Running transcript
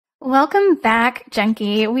Welcome back,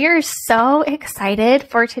 Junkie. We are so excited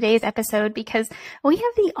for today's episode because we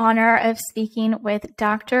have the honor of speaking with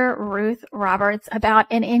Dr. Ruth Roberts about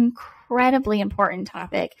an incredibly important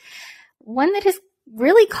topic, one that is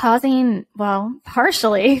really partially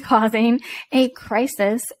causing a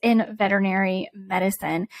crisis in veterinary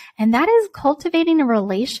medicine, and that is cultivating a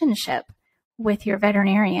relationship with your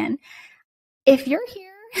veterinarian. If you're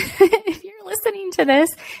here, if you're listening to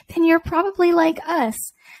this, then you're probably like us.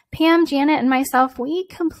 Pam, Janet, and myself, we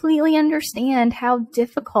completely understand how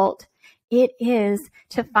difficult it is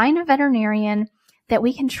to find a veterinarian that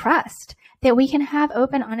we can trust, that we can have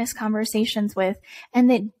open, honest conversations with, and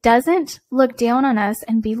that doesn't look down on us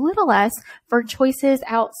and belittle us for choices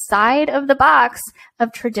outside of the box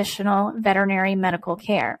of traditional veterinary medical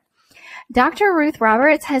care. Dr. Ruth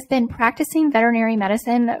Roberts has been practicing veterinary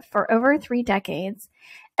medicine for over 3 decades.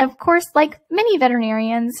 Of course, like many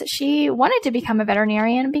veterinarians, she wanted to become a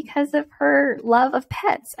veterinarian because of her love of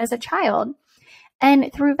pets as a child.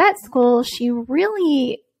 And through vet school, she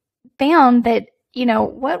really found that,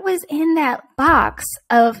 what was in that box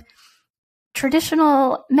of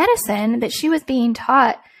traditional medicine that she was being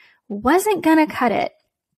taught wasn't going to cut it.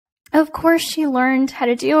 Of course, she learned how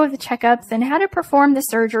to deal with the checkups and how to perform the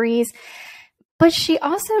surgeries, but she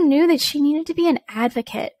also knew that she needed to be an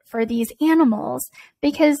advocate for these animals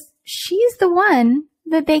because she's the one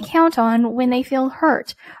that they count on when they feel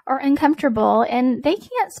hurt or uncomfortable and they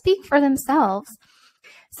can't speak for themselves.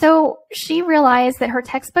 So she realized that her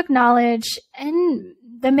textbook knowledge and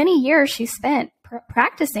the many years she spent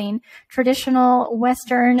practicing traditional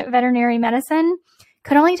Western veterinary medicine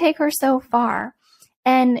could only take her so far.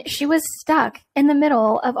 And she was stuck in the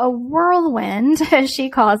middle of a whirlwind, as she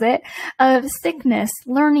calls it, of sickness,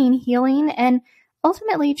 learning, healing, and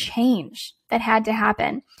ultimately change that had to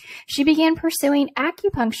happen. She began pursuing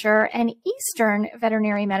acupuncture and Eastern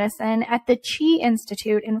veterinary medicine at the Chi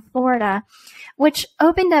Institute in Florida, which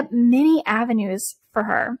opened up many avenues for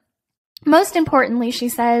her. Most importantly, she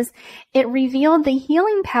says, it revealed the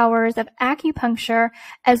healing powers of acupuncture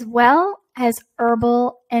as well as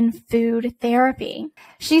herbal and food therapy.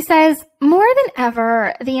 She says, more than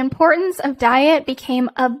ever, the importance of diet became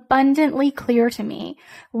abundantly clear to me.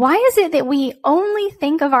 Why is it that we only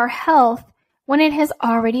think of our health when it has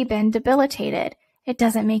already been debilitated? It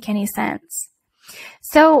doesn't make any sense.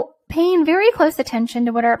 So paying very close attention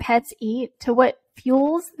to what our pets eat, to what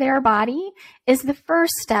fuels their body, is the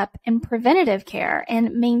first step in preventative care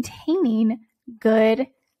and maintaining good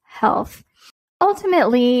health.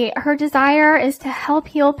 Ultimately, her desire is to help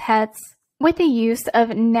heal pets with the use of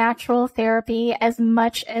natural therapy as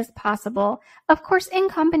much as possible. Of course, in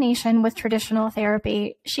combination with traditional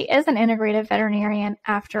therapy. She is an integrative veterinarian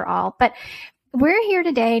after all. But we're here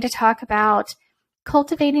today to talk about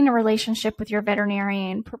cultivating a relationship with your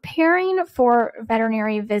veterinarian, preparing for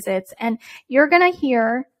veterinary visits. And you're going to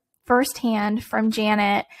hear firsthand from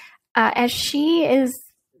Janet as she is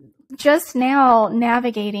just now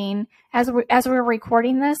navigating, as we're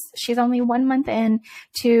recording this, she's only 1 month in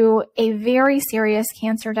to a very serious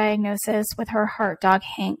cancer diagnosis with her heart dog,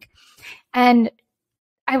 Hank. And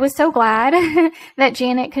I was so glad that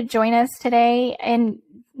Janet could join us today in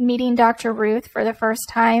meeting Dr. Ruth for the first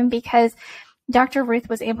time, because Dr. Ruth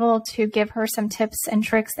was able to give her some tips and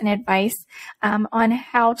tricks and advice on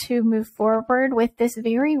how to move forward with this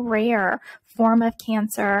very rare form of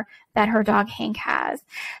cancer that her dog Hank has.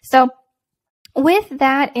 So with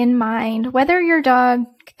that in mind, whether your dog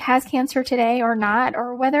has cancer today or not,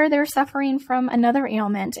 or whether they're suffering from another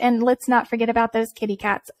ailment, and let's not forget about those kitty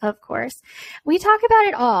cats, of course, we talk about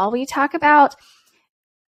it all. We talk about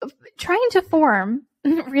trying to form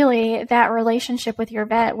really that relationship with your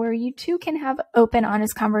vet where you two can have open,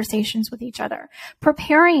 honest conversations with each other,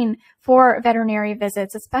 preparing for veterinary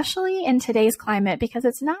visits, especially in today's climate, because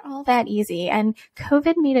it's not all that easy and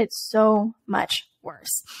COVID made it so much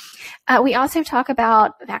worse. We also talk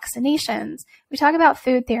about vaccinations. We talk about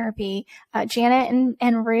food therapy. Janet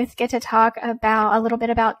and Ruth get to talk about a little bit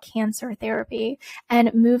about cancer therapy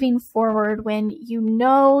and moving forward when you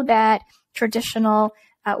know that traditional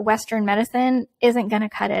Western medicine isn't going to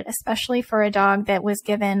cut it, especially for a dog that was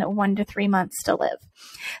given 1 to 3 months to live.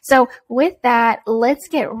 So with that, let's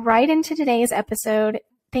get right into today's episode.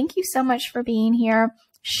 Thank you so much for being here.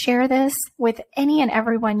 Share this with any and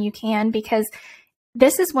everyone you can, because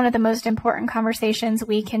this is one of the most important conversations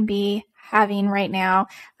we can be having right now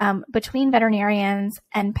between veterinarians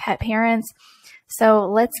and pet parents. So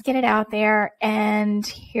let's get it out there. And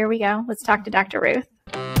here we go. Let's talk to Dr. Ruth.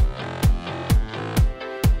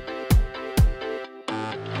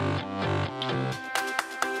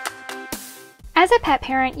 As a pet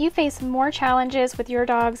parent, you face more challenges with your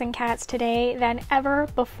dogs and cats today than ever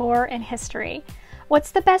before in history. What's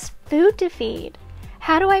the best food to feed?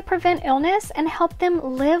 How do I prevent illness and help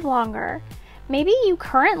them live longer? Maybe you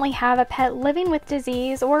currently have a pet living with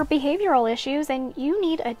disease or behavioral issues and you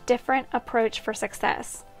need a different approach for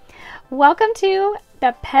success. Welcome to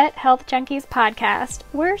the Pet Health Junkies podcast.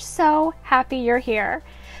 We're so happy you're here.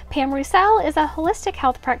 Pam Roussel is a holistic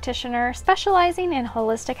health practitioner specializing in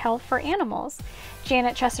holistic health for animals.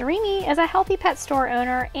 Janet Cesarini is a healthy pet store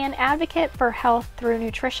owner and advocate for health through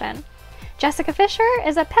nutrition. Jessica Fisher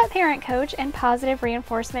is a pet parent coach and positive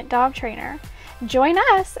reinforcement dog trainer. Join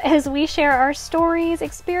us as we share our stories,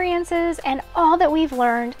 experiences, and all that we've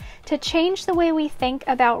learned to change the way we think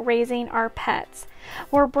about raising our pets.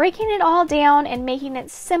 We're breaking it all down and making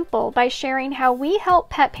it simple by sharing how we help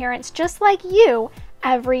pet parents just like you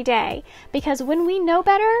every day, because when we know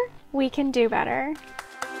better, we can do better.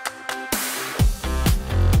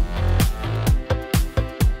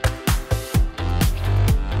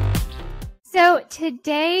 So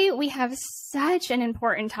today we have such an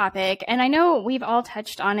important topic, and I know we've all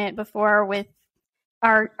touched on it before with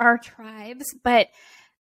our tribes, but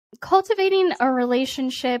cultivating a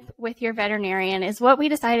relationship with your veterinarian is what we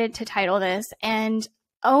decided to title this. And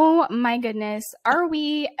oh my goodness, are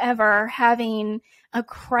we ever having a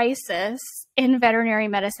crisis in veterinary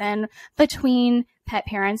medicine between pet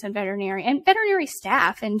parents and veterinary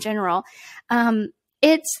staff in general?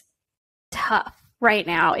 It's tough right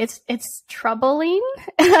now. It's troubling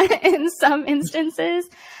in some instances.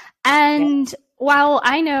 And while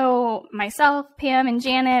I know myself, Pam, and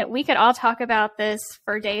Janet, we could all talk about this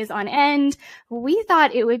for days on end, we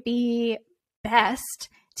thought it would be best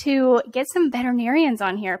to get some veterinarians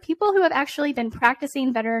on here, people who have actually been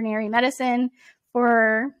practicing veterinary medicine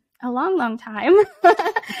for a long, long time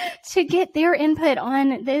to get their input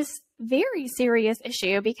on this very serious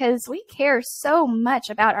issue, because we care so much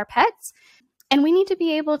about our pets and we need to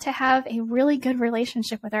be able to have a really good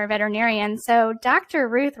relationship with our veterinarian. So Dr.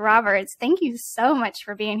 Ruth Roberts, thank you so much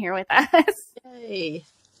for being here with us. Yay.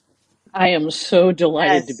 I am so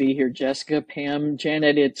delighted to be here, Jessica, Pam,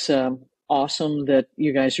 Janet. It's awesome that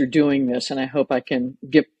you guys are doing this, and I hope I can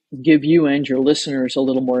give you and your listeners a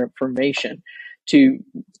little more information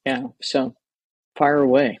so fire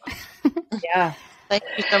away. Yeah. Thank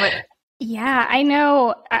you so much. Yeah, I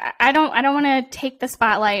know. I don't want to take the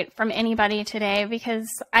spotlight from anybody today, because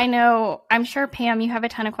I'm sure, Pam, you have a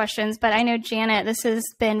ton of questions, but I know, Janet, this has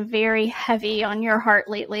been very heavy on your heart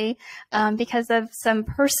lately because of some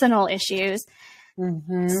personal issues.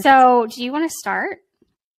 Mm-hmm. So do you want to start?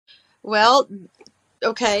 Well,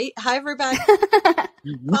 okay. Hi, everybody.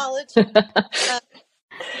 College.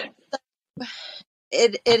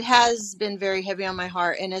 It has been very heavy on my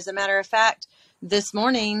heart. And as a matter of fact, this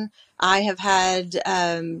morning I have had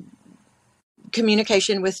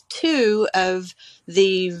communication with two of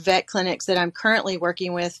the vet clinics that I'm currently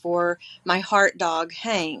working with for my heart dog,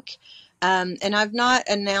 Hank. And I've not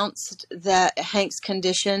announced that Hank's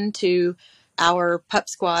condition to our pup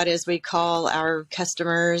squad, as we call our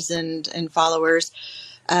customers and followers,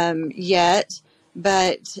 yet.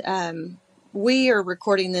 But we are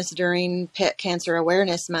recording this during Pet Cancer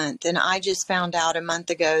Awareness Month, and I just found out a month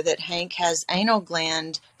ago that Hank has anal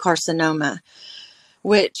gland carcinoma,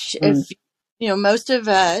 which if most of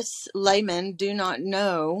us laymen do not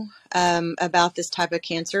know about this type of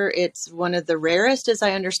cancer. It's one of the rarest, as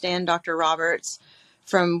I understand, Dr. Roberts.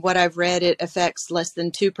 From what I've read, it affects less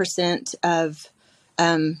than 2% of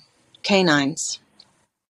canines.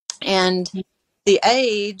 And the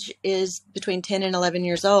age is between 10 and 11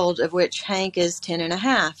 years old, of which Hank is 10 and a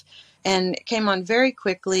half. And it came on very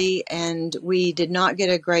quickly, and we did not get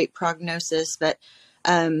a great prognosis, but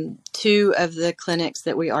two of the clinics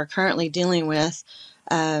that we are currently dealing with,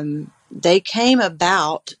 they came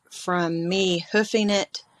about from me hoofing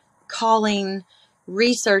it, calling,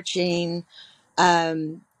 researching,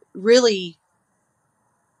 really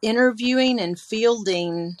interviewing and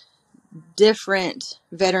fielding different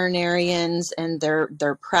veterinarians and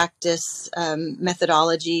their practice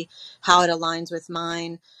methodology, how it aligns with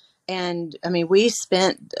mine. And I mean, we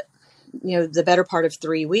spent the better part of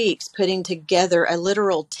 3 weeks putting together a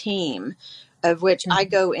literal team, of which I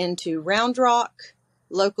go into Round Rock,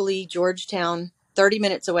 locally Georgetown, 30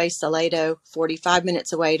 minutes away Salado, 45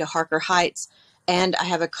 minutes away to Harker Heights, and I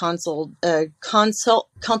have a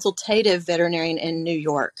consultative veterinarian in New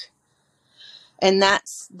York. And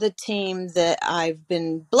that's the team that I've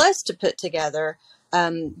been blessed to put together.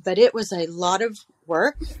 But it was a lot of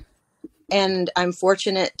work, and I'm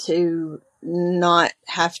fortunate to not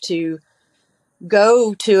have to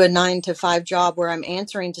go to a 9 to 5 job where I'm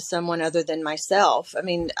answering to someone other than myself. I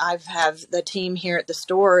mean, I have the team here at the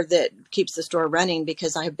store that keeps the store running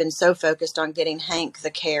because I have been so focused on getting Hank the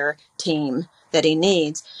care team that he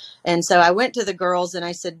needs. And so I went to the girls and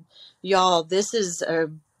I said, y'all, this is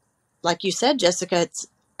like you said, Jessica, it's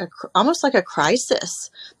almost like a crisis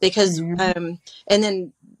because, and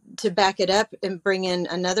then to back it up and bring in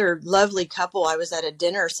another lovely couple, I was at a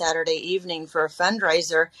dinner Saturday evening for a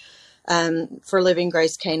fundraiser for Living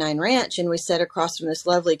Grace Canine Ranch. And we sat across from this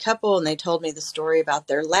lovely couple and they told me the story about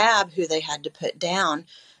their lab, who they had to put down.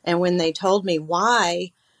 And when they told me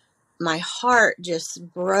why, my heart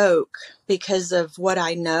just broke because of what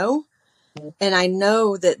I know. And I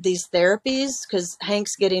know that these therapies, because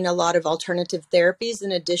Hank's getting a lot of alternative therapies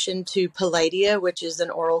in addition to Palladia, which is an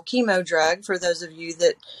oral chemo drug. For those of you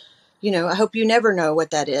that, I hope you never know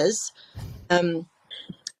what that is.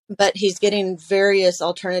 But he's getting various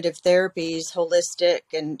alternative therapies, holistic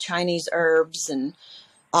and Chinese herbs and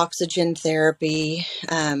oxygen therapy,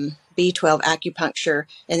 B12 acupuncture,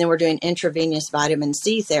 and then we're doing intravenous vitamin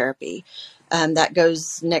C therapy. That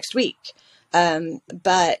goes next week.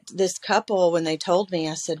 But this couple, when they told me,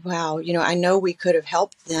 I said, wow, I know we could have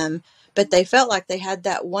helped them, but they felt like they had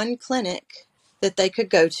that one clinic that they could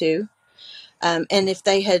go to. And if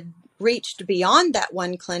they had reached beyond that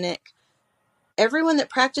one clinic, everyone that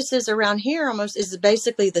practices around here almost is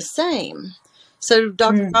basically the same. So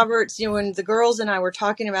Dr. Roberts, when the girls and I were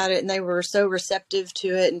talking about it and they were so receptive to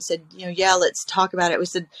it and said, yeah, let's talk about it. We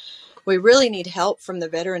said, we really need help from the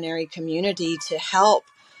veterinary community to help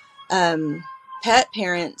pet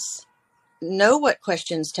parents know what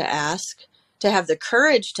questions to ask, to have the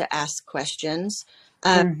courage to ask questions.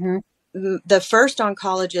 The first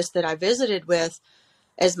oncologist that I visited with,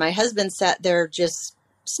 as my husband sat there just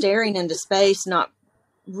staring into space, not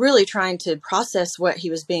really trying to process what he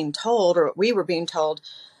was being told or what we were being told.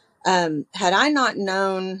 Had I not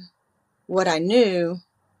known what I knew,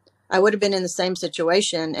 I would have been in the same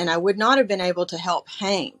situation and I would not have been able to help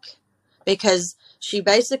Hank because she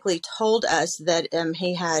basically told us that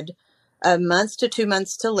he had a month to 2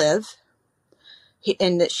 months to live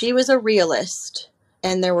and that she was a realist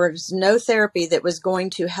and there was no therapy that was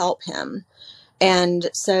going to help him.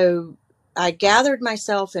 And so I gathered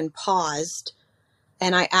myself and paused,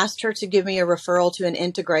 and I asked her to give me a referral to an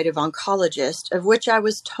integrative oncologist, of which I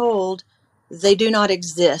was told they do not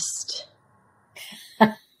exist.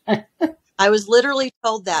 I was literally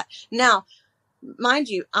told that. Now, mind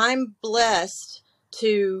you, I'm blessed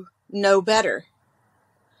to know better,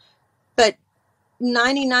 but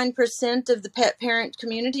 99% of the pet parent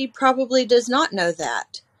community probably does not know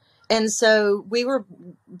that. And so we were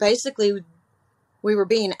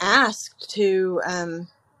being asked to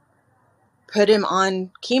put him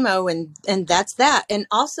on chemo and that's that. And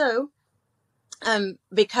also,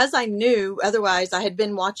 because I knew, otherwise I had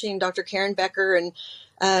been watching Dr. Karen Becker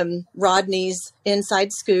and Rodney's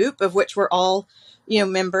Inside Scoop, of which we're all,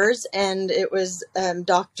 members. And it was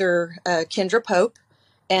Dr. Kendra Pope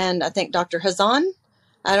and I think Dr. Hazan.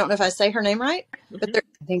 I don't know if I say her name right, but they're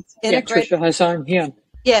Trisha Hazan, yeah.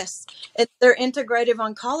 Yes, they're integrative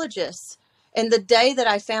oncologists. And the day that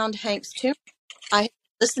I found Hank's tumor, I was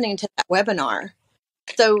listening to that webinar.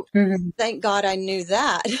 So thank God I knew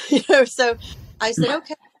that. So I said,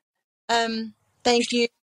 okay, thank you.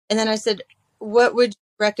 And then I said, what would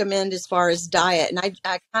you recommend as far as diet? And I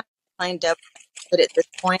kind of explained up, but at this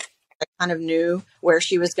point, I kind of knew where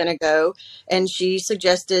she was going to go. And she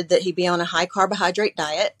suggested that he be on a high carbohydrate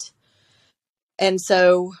diet. And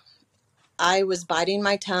so I was biting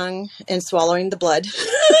my tongue and swallowing the blood.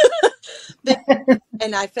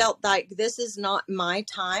 And I felt like this is not my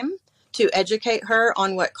time to educate her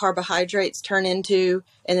on what carbohydrates turn into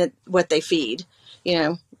and what they feed.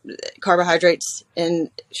 Carbohydrates and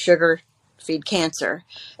sugar feed cancer.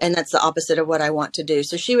 And that's the opposite of what I want to do.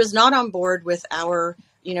 So she was not on board with our,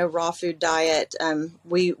 raw food diet.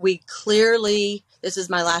 We clearly, this is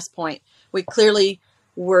my last point, we clearly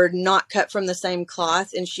were not cut from the same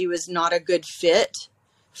cloth, and she was not a good fit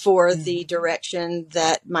for the direction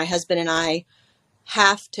that my husband and I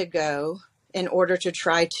have to go in order to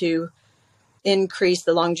try to increase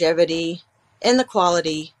the longevity and the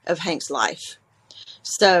quality of Hank's life.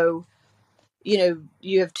 So,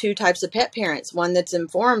 you have two types of pet parents, one that's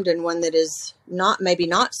informed and one that is maybe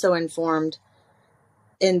not so informed.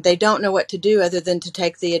 And they don't know what to do other than to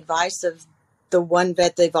take the advice of the one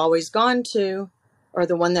vet they've always gone to or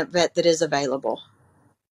the vet that is available.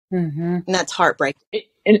 And that's heartbreaking.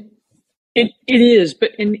 It is,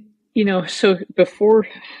 but so before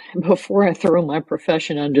I throw my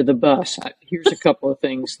profession under the bus, here's a couple of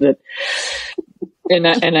things that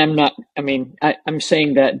I'm not, I mean, I'm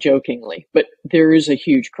saying that jokingly, but there is a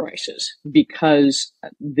huge crisis because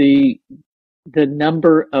the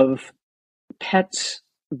number of pets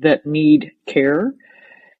that need care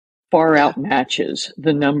far outmatches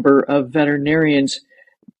the number of veterinarians,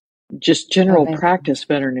 just general practice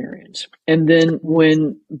veterinarians. And then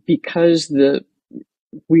because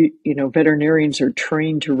veterinarians are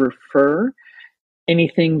trained to refer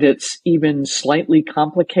anything that's even slightly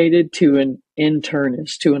complicated to an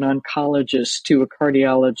internist, to an oncologist, to a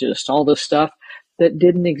cardiologist, all the stuff that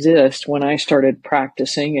didn't exist when I started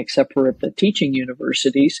practicing, except for at the teaching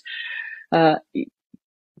universities.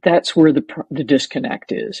 That's where the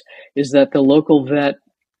disconnect is that the local vet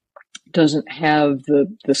doesn't have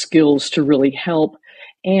the skills to really help.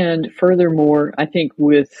 And furthermore, I think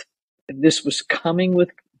this was coming with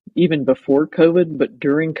even before COVID, but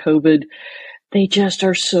during COVID, they just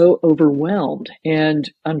are so overwhelmed. And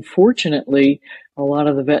unfortunately, a lot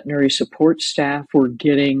of the veterinary support staff were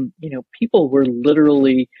getting, people were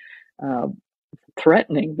literally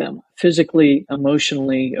threatening them physically,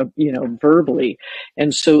 emotionally, verbally.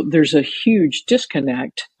 And so there's a huge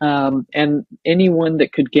disconnect. And anyone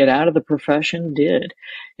that could get out of the profession did.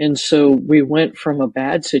 And so we went from a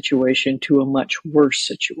bad situation to a much worse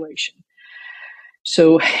situation.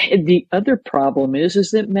 So the other problem is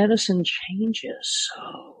that medicine changes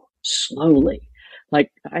so slowly.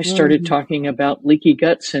 Like I started talking about leaky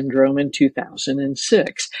gut syndrome in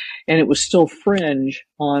 2006, and it was still fringe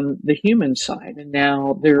on the human side. And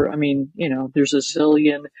now there's a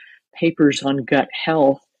zillion papers on gut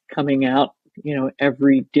health coming out,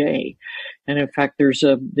 every day. And in fact, there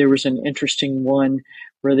was an interesting one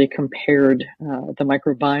where they compared the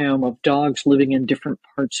microbiome of dogs living in different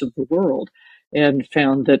parts of the world and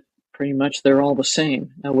found that pretty much they're all the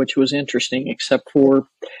same, which was interesting, except for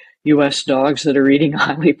U.S. dogs that are eating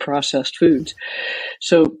highly processed foods.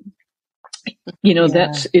 So,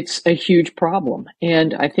 it's a huge problem.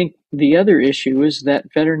 And I think the other issue is that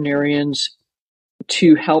veterinarians,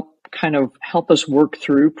 to help us work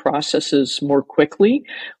through processes more quickly,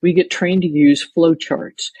 we get trained to use flow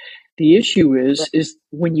charts. The issue is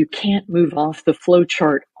when you can't move off the flow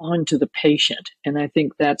chart onto the patient. And I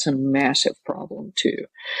think that's a massive problem too.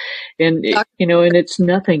 And, and it's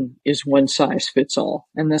nothing is one size fits all.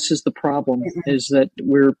 And this is the problem, is that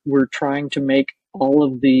we're trying to make all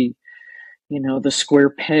of the, the square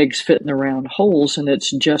pegs fit in the round holes, and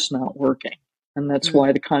it's just not working. And that's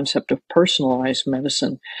why the concept of personalized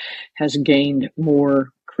medicine has gained more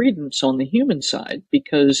credence on the human side,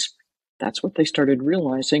 because that's what they started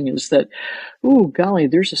realizing, is that, oh, golly,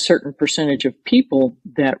 there's a certain percentage of people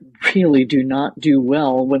that really do not do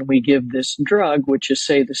well when we give this drug, which is,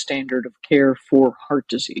 say, the standard of care for heart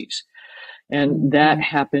disease. And that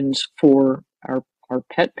happens for our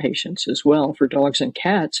pet patients as well, for dogs and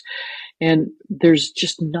cats. And there's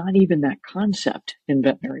just not even that concept in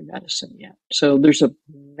veterinary medicine yet. So there's a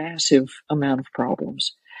massive amount of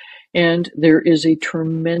problems. And there is a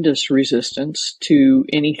tremendous resistance to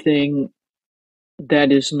anything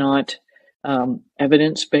that is not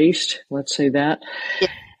evidence-based, let's say that. Yeah.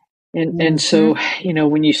 And so,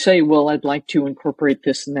 when you say, well, I'd like to incorporate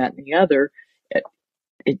this and that and the other,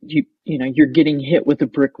 you're getting hit with a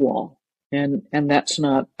brick wall, and that's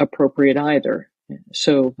not appropriate either.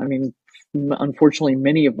 So, unfortunately,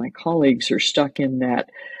 many of my colleagues are stuck in that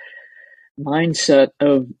mindset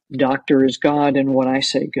of doctor is God and what I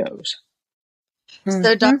say goes.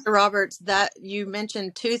 So, Dr. Roberts, that you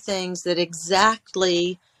mentioned two things that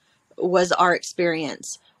exactly was our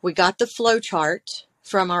experience. We got the flow chart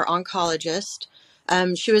from our oncologist.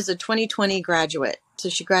 She was a 2020 graduate, so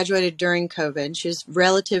she graduated during COVID. She was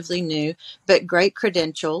relatively new, but great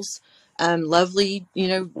credentials, lovely,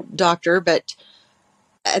 doctor. But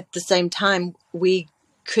at the same time, we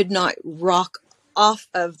could not rock off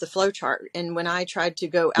of the flow chart. And when I tried to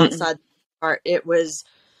go outside the chart, it was,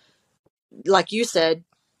 like you said,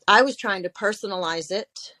 I was trying to personalize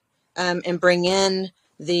it and bring in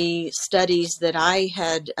the studies that I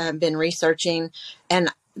had been researching. And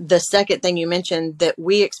the second thing you mentioned that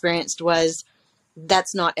we experienced was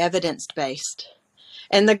that's not evidence-based.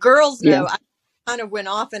 And the girls know, I kind of went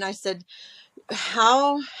off and I said,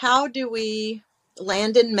 how do we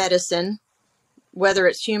land in medicine, whether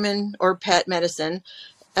it's human or pet medicine?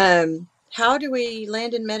 How do we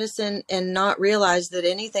land in medicine and not realize that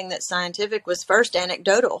anything that's scientific was first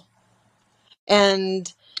anecdotal?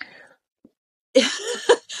 And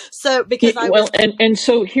so, because and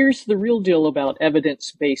so here's the real deal about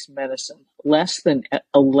evidence-based medicine. Less than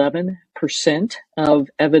 11% of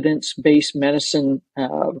evidence-based medicine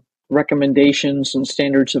recommendations and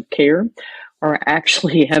standards of care are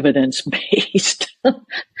actually evidence-based,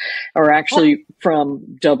 are actually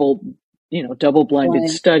from double-blinded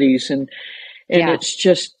studies. And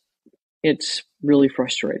it's really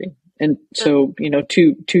frustrating. And so,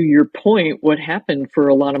 to your point, what happened for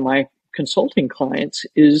a lot of my consulting clients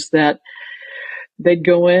is that they'd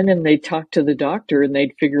go in and they'd talk to the doctor and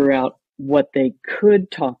they'd figure out what they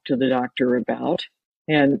could talk to the doctor about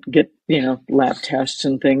and get, lab tests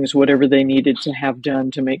and things, whatever they needed to have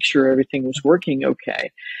done to make sure everything was working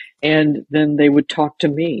okay. And then they would talk to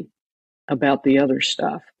me about the other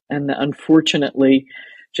stuff. And unfortunately,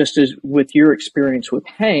 just as with your experience with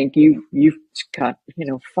Hank, you've got,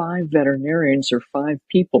 5 veterinarians or 5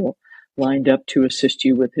 people lined up to assist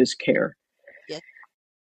you with his care. Yes.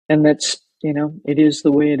 And that's, it is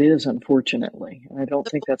the way it is, unfortunately. I don't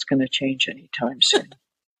think that's going to change anytime soon.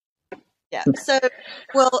 Yeah. So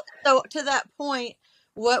to that point,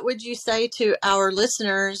 what would you say to our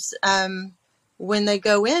listeners when they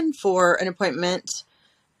go in for an appointment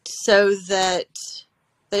so that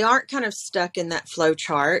they aren't kind of stuck in that flow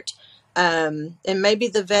chart? And maybe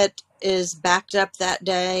the vet is backed up that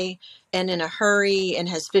day and in a hurry and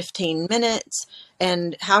has 15 minutes.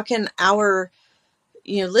 And how can our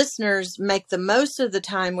listeners make the most of the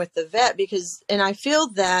time with the vet? And I feel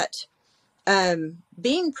that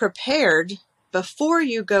being prepared before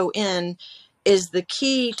you go in is the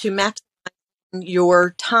key to maximizing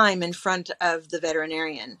your time in front of the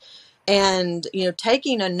veterinarian, and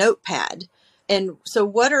taking a notepad. And so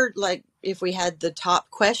what are, like, if we had the top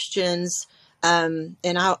questions, and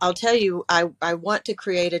I'll tell you, I want to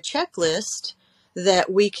create a checklist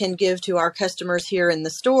that we can give to our customers here in the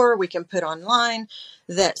store, we can put online,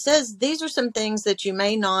 that says these are some things that you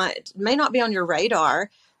may not be on your radar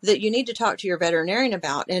that you need to talk to your veterinarian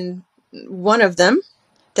about. And one of them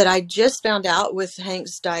that I just found out with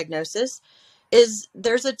Hank's diagnosis is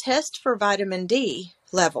there's a test for vitamin D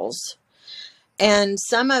levels. And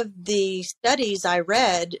some of the studies I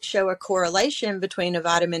read show a correlation between a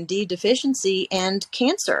vitamin D deficiency and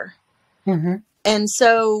cancer. Mm-hmm. And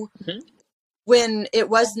so when it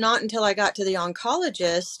was not until I got to the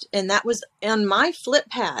oncologist, and that was on my flip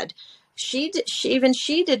pad, she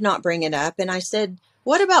did not bring it up. And I said,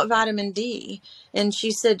 what about vitamin D? And she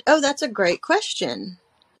said, oh, that's a great question.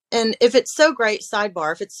 And if it's so great,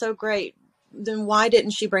 sidebar, if it's so great, then why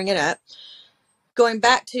didn't she bring it up? Going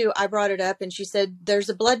back to, I brought it up and she said, there's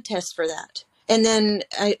a blood test for that. And then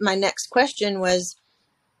my next question was,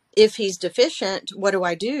 if he's deficient, what do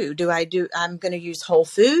I do? I'm going to use whole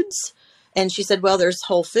foods. And she said, well, there's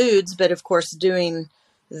whole foods, but of course doing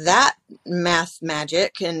that math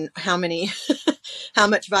magic and how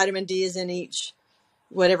much vitamin D is in each,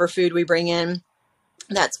 whatever food we bring in,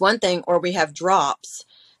 that's one thing. Or we have drops.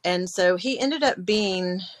 And so he ended up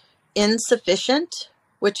being insufficient,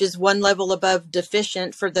 which is one level above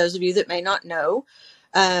deficient for those of you that may not know.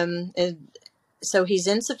 And so he's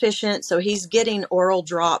insufficient. So he's getting oral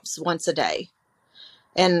drops once a day.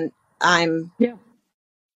 And I've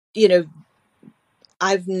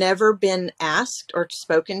never been asked or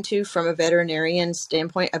spoken to from a veterinarian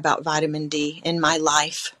standpoint about vitamin D in my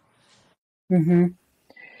life. Mm-hmm.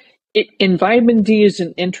 And vitamin D is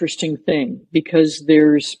an interesting thing because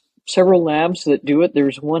there's several labs that do it.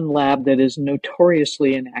 There's one lab that is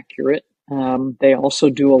notoriously inaccurate. They also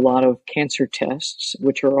do a lot of cancer tests,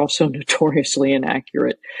 which are also notoriously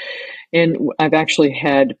inaccurate. And I've actually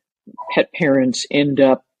had pet parents end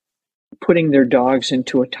up putting their dogs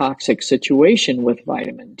into a toxic situation with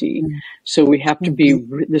vitamin D. Mm-hmm. So we have to be,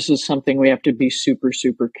 this is something we have to be super,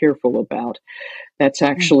 super careful about. That's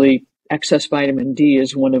actually, excess vitamin D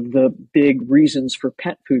is one of the big reasons for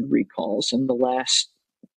pet food recalls in the last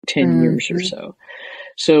 10 years or so.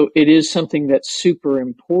 So it is something that's super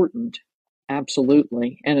important.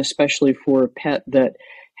 Absolutely. And especially for a pet that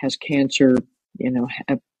has cancer,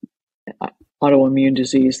 autoimmune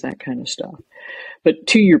disease, that kind of stuff. But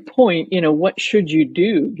to your point, what should you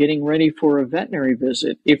do getting ready for a veterinary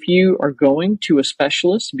visit? If you are going to a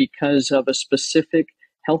specialist because of a specific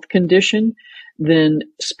health condition, then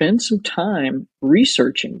spend some time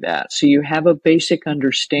researching that so you have a basic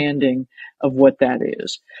understanding of what that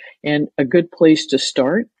is. And a good place to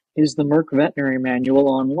start is the Merck Veterinary Manual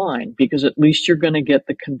online, because at least you're going to get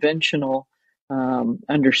the conventional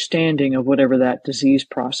understanding of whatever that disease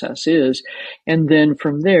process is. And then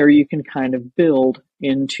from there, you can kind of build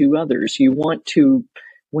into others. You want to,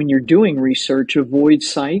 when you're doing research, avoid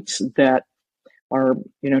sites that are,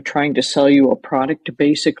 trying to sell you a product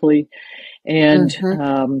basically, and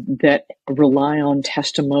that rely on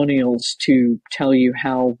testimonials to tell you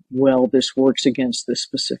how well this works against this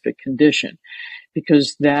specific condition,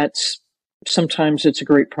 because that's sometimes it's a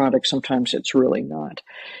great product, sometimes it's really not.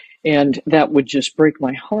 And that would just break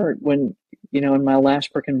my heart when, in my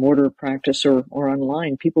last brick and mortar practice or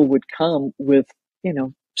online, people would come with,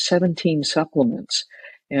 17 supplements.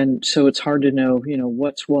 And so it's hard to know,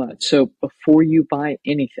 what's what. So before you buy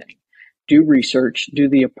anything, do research, do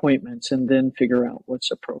the appointments, and then figure out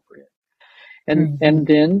what's appropriate. And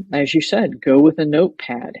then, as you said, go with a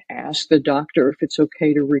notepad. Ask the doctor if it's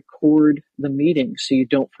okay to record the meeting so you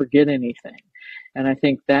don't forget anything. And I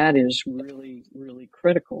think that is really, really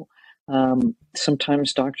critical.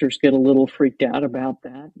 Sometimes doctors get a little freaked out about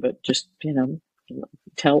that, but just,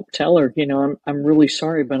 tell her, I'm really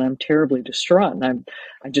sorry, but I'm terribly distraught. And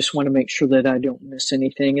I just want to make sure that I don't miss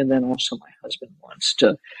anything. And then also my husband wants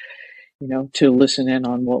to, to listen in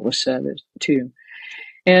on what was said too.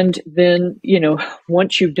 And then,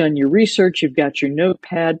 once you've done your research, you've got your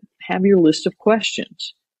notepad, have your list of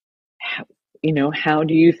questions. How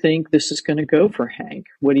do you think this is going to go for Hank?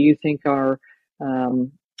 What do you think our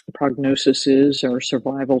prognosis is, or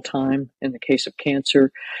survival time in the case of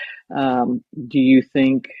cancer? Do you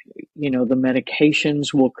think, the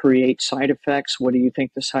medications will create side effects? What do you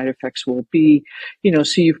think the side effects will be?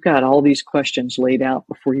 So you've got all these questions laid out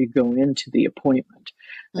before you go into the appointment.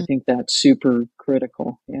 I think that's super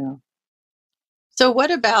critical. Yeah. So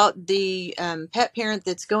what about the pet parent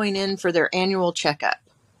that's going in for their annual checkup?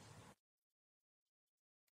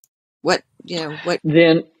 What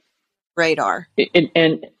then radar?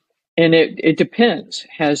 It depends.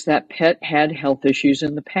 Has that pet had health issues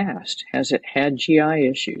in the past? Has it had GI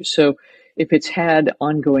issues? So if it's had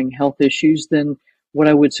ongoing health issues, then what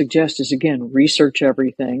I would suggest is, again, research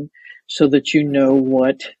everything so that you know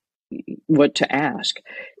what to ask.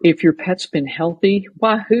 If your pet's been healthy,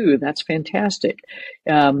 wahoo, that's fantastic.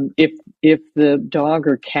 If the dog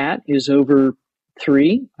or cat is over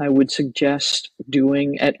 3, I would suggest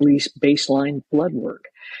doing at least baseline blood work,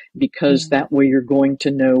 because that way you're going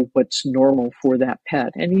to know what's normal for that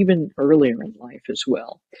pet, and even earlier in life as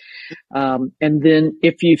well. And then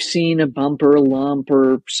if you've seen a bump or a lump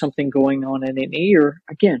or something going on in an ear,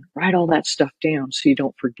 again, write all that stuff down so you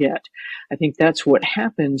don't forget. I think that's what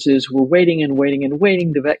happens is we're waiting and waiting and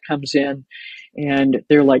waiting. The vet comes in and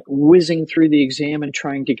they're like whizzing through the exam and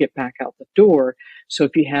trying to get back out the door. So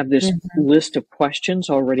if you have this list of questions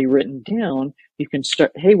already written down, you can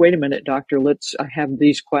start, hey, wait a minute, doctor, I have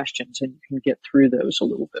these questions, and you can get through those a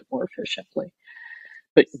little bit more efficiently.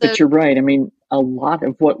 But you're right. I mean, a lot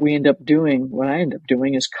of what I end up doing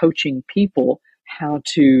is coaching people how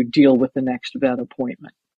to deal with the next vet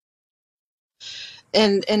appointment.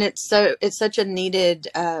 And it's such a needed,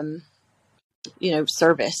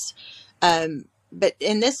 service. But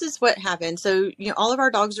this is what happened. So, all of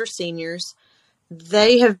our dogs are seniors.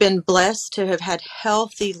 They have been blessed to have had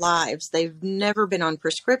healthy lives. They've never been on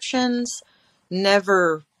prescriptions,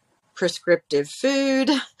 never prescriptive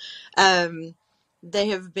food. They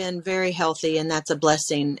have been very healthy, and that's a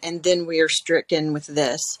blessing. And then we are stricken with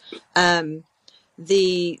this.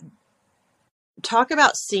 The talk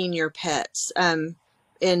about senior pets.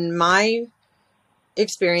 In my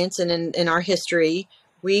experience and in our history,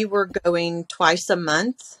 we were going twice a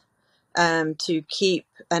month to keep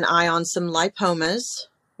an eye on some lipomas,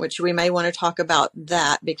 which we may want to talk about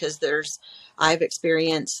that, because I've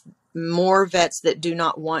experienced more vets that do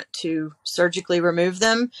not want to surgically remove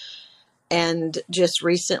them. And just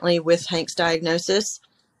recently with Hank's diagnosis,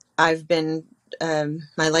 I've been,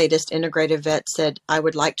 my latest integrative vet said, I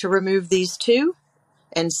would like to remove these 2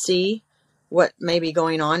 and see what may be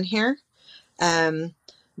going on here.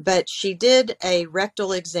 But she did a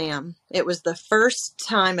rectal exam. It was the first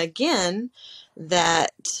time again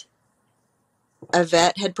that a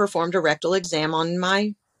vet had performed a rectal exam on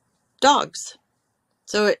my dogs.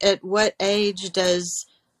 So at what age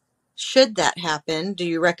should that happen? Do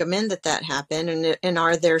you recommend that happen? And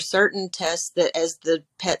are there certain tests that, as the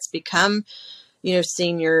pets become,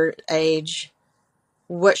 senior age,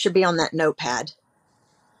 what should be on that notepad?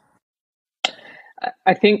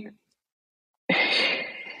 I think,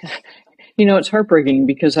 it's heartbreaking,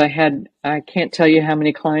 because I can't tell you how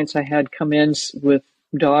many clients I had come in with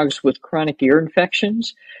dogs with chronic ear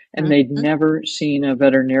infections, and they'd never seen a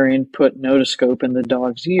veterinarian put an otoscope in the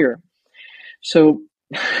dog's ear. So,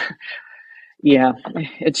 yeah,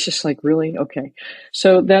 it's just like, really? Okay.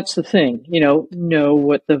 So that's the thing, know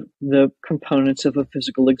what the components of a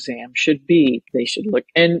physical exam should be. They should look,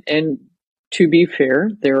 and to be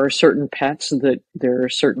fair, there are certain pets that there are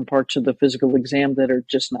certain parts of the physical exam that are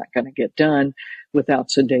just not going to get done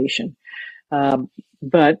without sedation.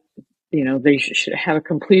 But, they should have a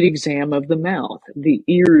complete exam of the mouth. The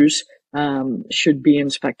ears should be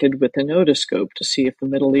inspected with an otoscope to see if the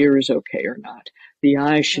middle ear is okay or not. The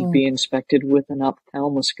eye should be inspected with an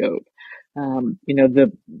ophthalmoscope.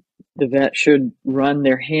 The vet should run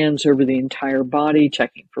their hands over the entire body,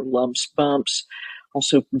 checking for lumps, bumps,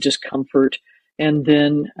 also discomfort. And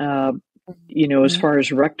then, as far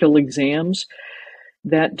as rectal exams,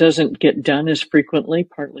 that doesn't get done as frequently,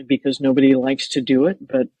 partly because nobody likes to do it.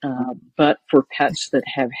 But for pets that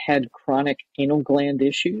have had chronic anal gland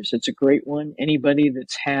issues, it's a great one. Anybody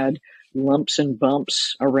that's had lumps and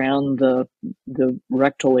bumps around the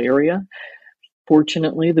rectal area,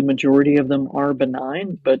 fortunately, the majority of them are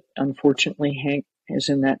benign, but unfortunately, Hank is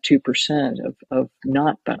in that 2% of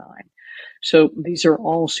not benign. So these are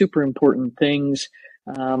all super important things.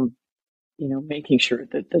 Making sure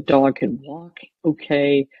that the dog can walk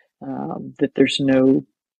okay, that there's no,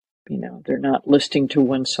 they're not listing to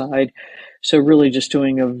one side. So really just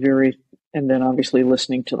doing and then obviously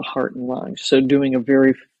listening to the heart and lungs. So doing a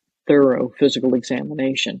very thorough physical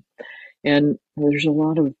examination. And there's a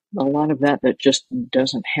lot of that just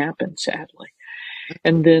doesn't happen, sadly.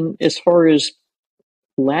 And then as far as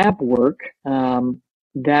lab work,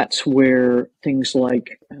 that's where things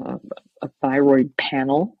like a thyroid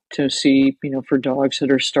panel to see, for dogs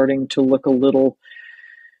that are starting to look a little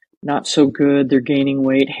not so good, they're gaining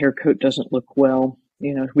weight, hair coat doesn't look well.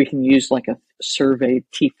 We can use like a survey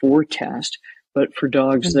T4 test, but for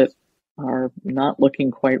dogs that are not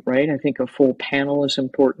looking quite right, I think a full panel is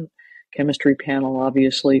important. Chemistry panel,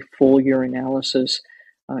 obviously, full urinalysis,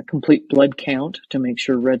 complete blood count to make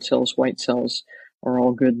sure red cells, white cells are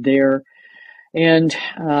all good there. And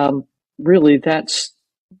really, that's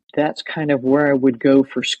kind of where I would go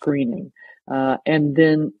for screening. And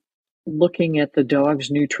then looking at the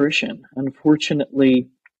dog's nutrition. Unfortunately,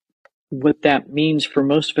 what that means for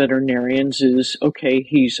most veterinarians is, okay,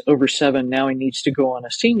 he's over 7, now he needs to go on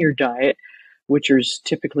a senior diet, which is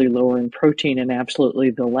typically lower in protein and absolutely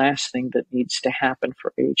the last thing that needs to happen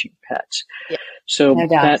for aging pets. Yeah. So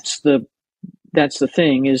that's the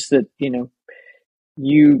thing, is that,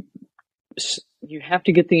 you have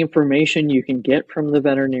to get the information you can get from the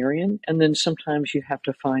veterinarian, and then sometimes you have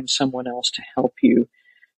to find someone else to help you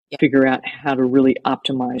figure out how to really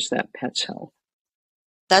optimize that pet's health.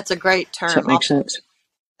 That's a great term. Does that make sense?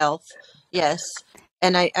 Health. Yes.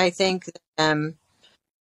 And I think,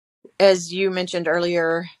 as you mentioned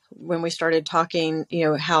earlier, when we started talking,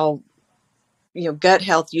 how, gut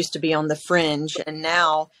health used to be on the fringe, and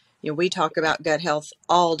now, we talk about gut health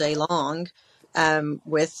all day long,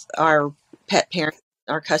 with our pet parents,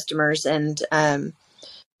 our customers, and,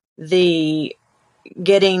 the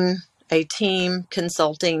getting a team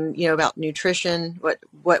consulting, about nutrition,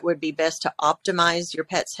 what would be best to optimize your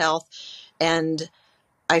pet's health. And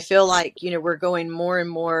I feel like, we're going more and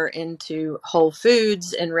more into whole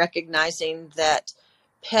foods and recognizing that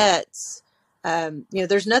pets,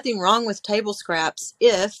 there's nothing wrong with table scraps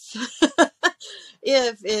if,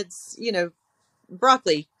 if it's,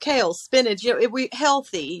 broccoli, kale, spinach,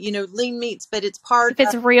 healthy, lean meats, but it's part if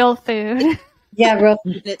it's real food. Yeah,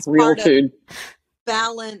 it's real part food. Of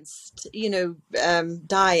balanced,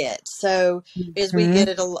 diet. So as we get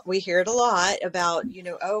it, we hear it a lot about,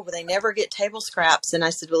 well, they never get table scraps. And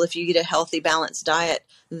I said, well, if you get a healthy, balanced diet,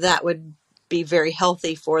 that would be very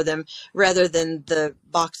healthy for them, rather than the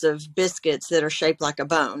box of biscuits that are shaped like a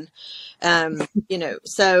bone.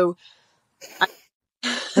 So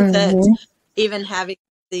that even having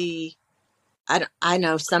I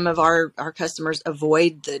know some of our customers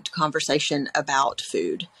avoid the conversation about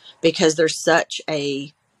food because there's such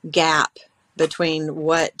a gap between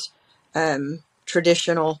what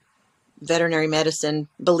traditional veterinary medicine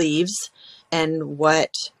believes and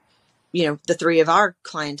what, the three of our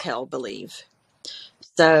clientele believe.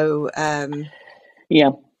 So,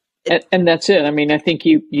 yeah. And that's it. I mean, I think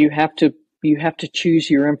you have to choose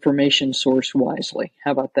your information source wisely.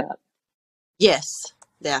 How about that? Yes.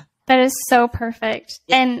 Yeah. That is so perfect.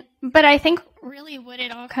 Yeah. But I think really what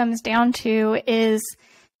it all comes down to is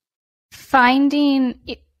finding,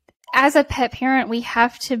 as a pet parent, we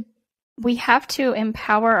have to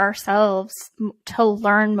empower ourselves to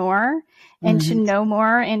learn more and to know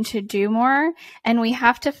more and to do more. And we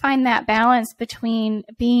have to find that balance between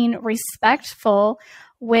being respectful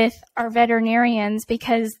with our veterinarians,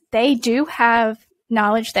 because they do have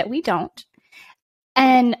knowledge that we don't,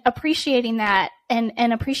 and appreciating that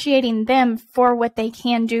and appreciating them for what they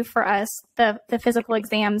can do for us, the physical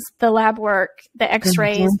exams, the lab work, the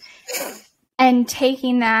x-rays, and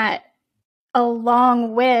taking that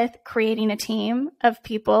along with creating a team of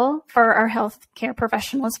people for our healthcare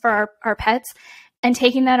professionals, for our pets, and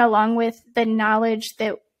taking that along with the knowledge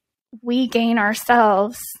that we gain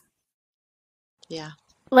ourselves Yeah.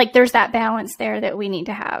 Like there's that balance there that we need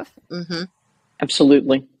to have. Mm-hmm.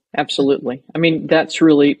 Absolutely. Absolutely. I mean, that's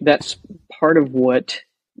part of what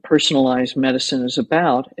personalized medicine is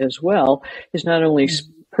about as well, is not only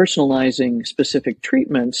personalizing specific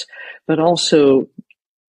treatments, but also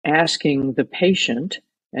asking the patient,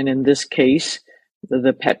 and in this case,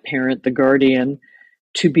 the pet parent, the guardian,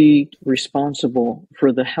 to be responsible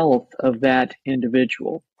for the health of that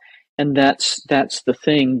individual. And that's the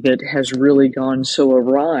thing that has really gone so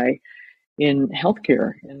awry in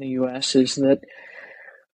healthcare in the US, is that,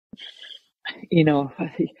 you know,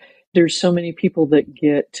 there's so many people that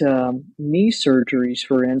get knee surgeries,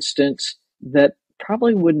 for instance, that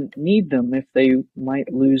probably wouldn't need them if they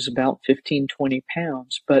might lose about 15, 20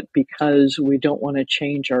 pounds. But because we don't want to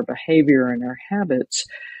change our behavior and our habits,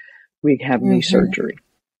 we have knee surgery.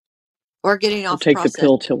 Or getting We'll off take process. the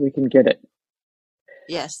pill till we can get it.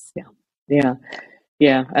 Yes.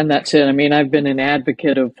 Yeah. And that's it. I mean, I've been an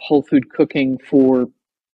advocate of whole food cooking for,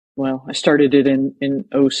 well, I started it in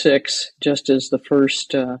 2006, just as the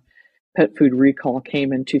first pet food recall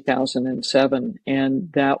came in 2007.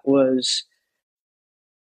 And that was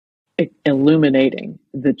illuminating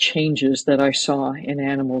the changes that I saw in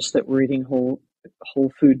animals that were eating whole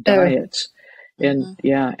food diets. And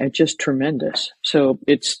it's just tremendous. So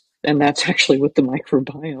and that's actually what the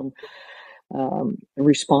microbiome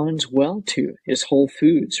responds well to, is whole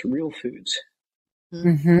foods, real foods.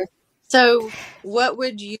 Mm-hmm. So what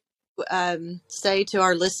would you say to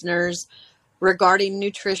our listeners regarding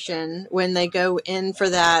nutrition when they go in for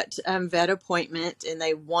that vet appointment and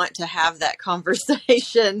they want to have that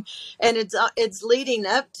conversation, and it's leading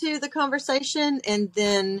up to the conversation, and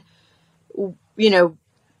then, you know,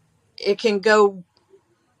 it can go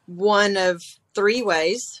one of three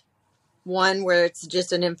ways. One where it's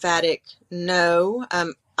just an emphatic no.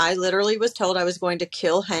 I literally was told I was going to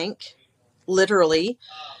kill Hank, literally,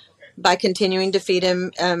 by continuing to feed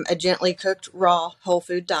him a gently cooked raw whole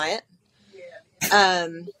food diet.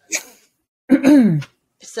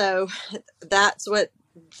 So that's what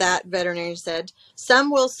that veterinarian said.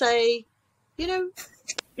 Some will say, you know,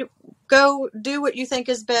 go do what you think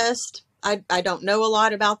is best. I don't know a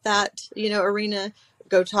lot about that, arena.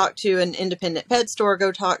 Go talk to an independent pet store,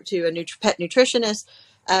 go talk to a pet nutritionist.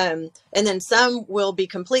 And then some will be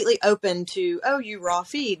completely open to, oh, you raw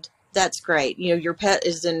feed. That's great. Your pet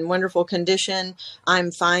is in wonderful condition.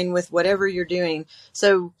 I'm fine with whatever you're doing.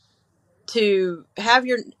 So to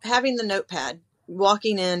having the notepad,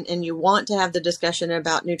 walking in, and you want to have the discussion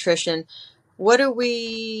about nutrition, how do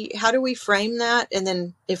we frame that? And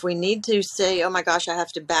then if we need to say, oh my gosh, I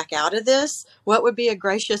have to back out of this, what would be a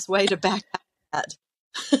gracious way to back out of that?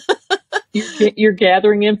 You're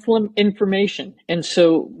gathering information. And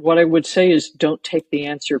so what I would say is, don't take the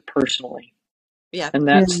answer personally. Yeah. And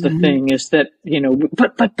that's the thing, is that,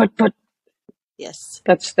 but. Yes.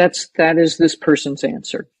 That is this person's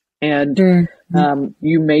answer. And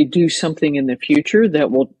you may do something in the future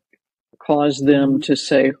that will cause them to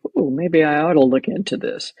say, oh, maybe I ought to look into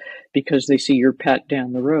this, because they see your pet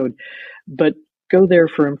down the road. But go there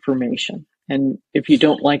for information. And if you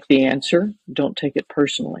don't like the answer, don't take it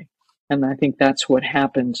personally. And I think that's what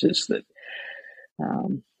happens, is that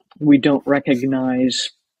we don't recognize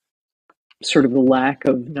sort of the lack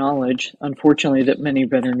of knowledge, unfortunately, that many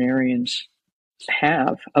veterinarians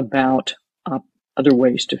have about other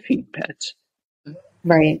ways to feed pets.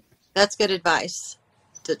 Right. That's good advice,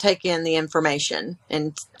 to take in the information.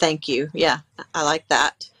 And thank you. Yeah, I like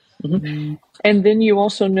that. Mm-hmm. And then you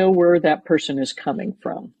also know where that person is coming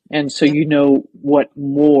from. And so you know what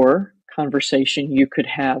more conversation you could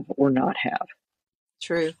have or not have.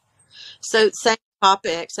 True. So same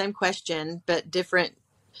topic, same question, but different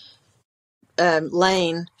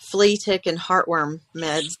lane: flea, tick, and heartworm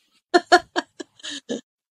meds.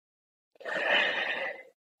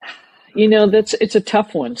 It's a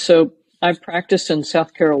tough one. So I've practiced in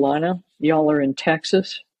South Carolina. Y'all are in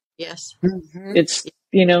Texas. Yes. Mm-hmm. It's,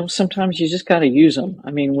 sometimes you just got to use them.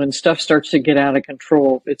 I mean, when stuff starts to get out of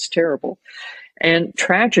control, it's terrible. And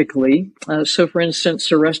tragically, so for instance,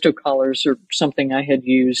 Seresto collars are something I had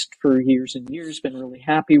used for years and years, been really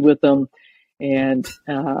happy with them. And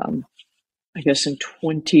I guess in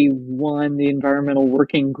 21, the Environmental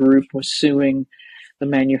Working Group was suing the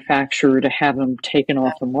manufacturer to have them taken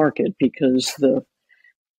off the market, because the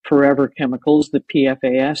forever chemicals, the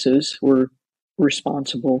PFASs, were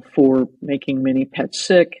responsible for making many pets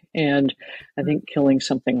sick, and I think killing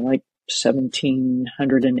something like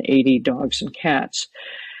 1,780 dogs and cats.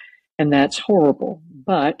 And that's horrible.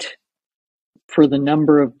 But for the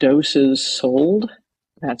number of doses sold,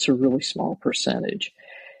 that's a really small percentage.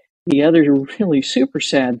 The other really super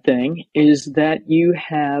sad thing is that you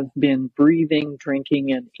have been breathing,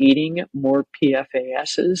 drinking, and eating more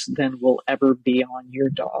PFASs than will ever be on your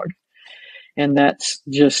dog. And that's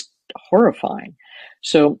just horrifying.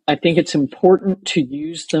 So I think it's important to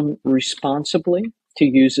use them responsibly, to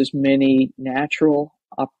use as many natural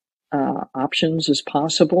options as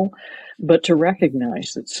possible, but to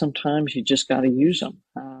recognize that sometimes you just got to use them.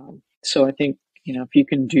 So I think, if you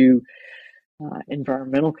can do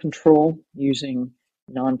environmental control using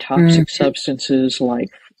non-toxic substances like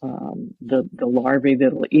the larvae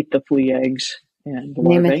that'll eat the flea eggs and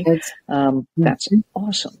larvae, that's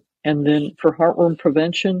awesome. And then for heartworm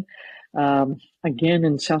prevention, again,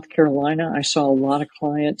 in South Carolina, I saw a lot of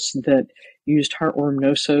clients that used heartworm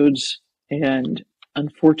nosodes, and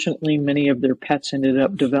unfortunately, many of their pets ended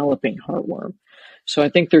up developing heartworm. So I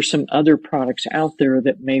think there's some other products out there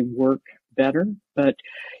that may work better, but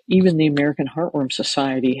even the American Heartworm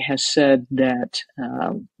Society has said that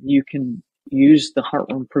you can use the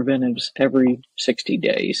heartworm preventives every 60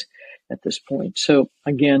 days at this point. So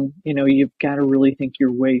again, you've got to really think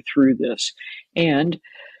your way through this. And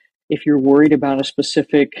if you're worried about a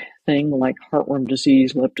specific thing like heartworm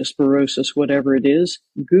disease, leptospirosis, whatever it is,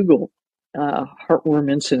 Google heartworm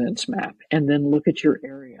incidence map and then look at your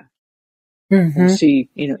area and see,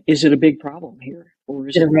 is it a big problem here or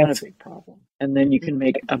is it not a big problem? And then you can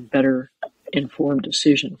make a better informed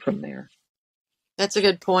decision from there. That's a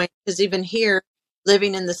good point, because even here,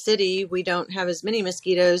 living in the city, we don't have as many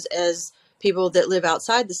mosquitoes as people that live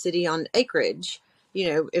outside the city on acreage.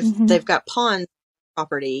 If they've got ponds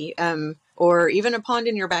property, or even a pond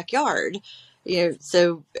in your backyard,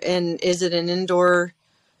 so, and is it an indoor,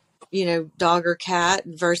 dog or cat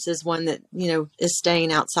versus one that, is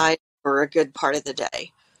staying outside for a good part of the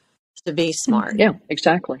day? To be smart. Yeah,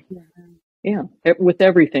 exactly. Yeah. With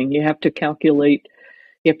everything, you have to calculate,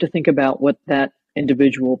 you have to think about what that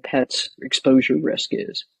individual pet's exposure risk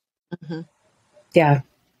is. Yeah.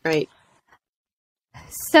 Right.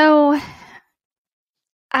 So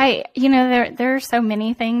there are so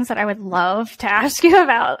many things that I would love to ask you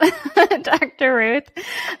about, Dr. Ruth.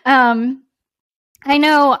 I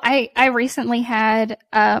know I recently had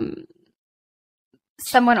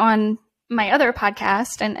someone on my other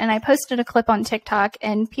podcast, and I posted a clip on TikTok,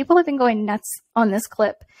 and people have been going nuts on this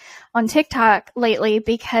clip on TikTok lately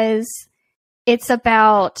because it's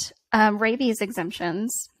about rabies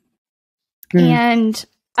exemptions and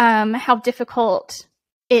how difficult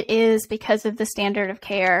it is because of the standard of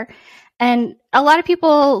care. And a lot of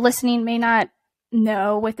people listening may not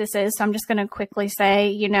know what this is, so I'm just going to quickly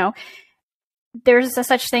say, there's a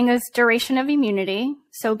such thing as duration of immunity,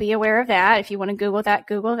 so be aware of that. If you want to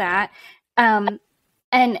Google that. And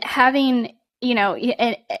having,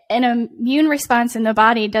 an immune response in the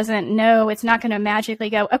body doesn't know, it's not going to magically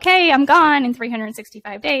go, okay, I'm gone in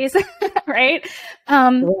 365 days, right?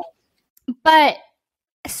 But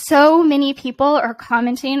so many people are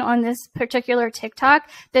commenting on this particular TikTok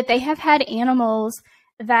that they have had animals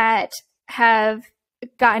that have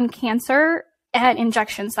gotten cancer at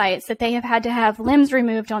injection sites, that they have had to have limbs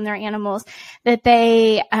removed on their animals, that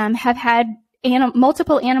they have had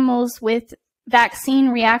multiple animals with vaccine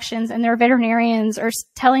reactions, and their veterinarians are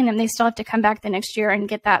telling them they still have to come back the next year and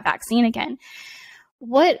get that vaccine again.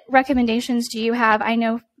 What recommendations do you have? I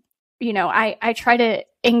know, I try to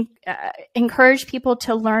encourage people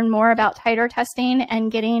to learn more about titer testing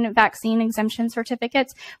and getting vaccine exemption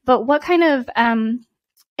certificates, but what kind of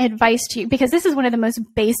advice to you, because this is one of the most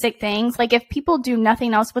basic things. Like, if people do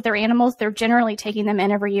nothing else with their animals, they're generally taking them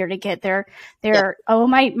in every year to get their oh,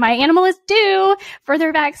 my animal is due for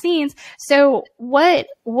their vaccines. So what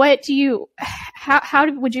do you, how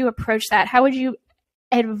would you approach that? How would you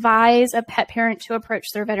advise a pet parent to approach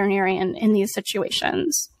their veterinarian in these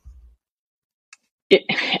situations?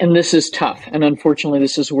 And this is tough. And unfortunately,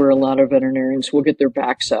 this is where a lot of veterinarians will get their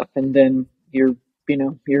backs up, and then you're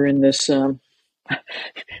in this,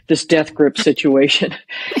 this death grip situation.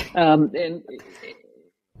 And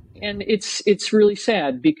it's really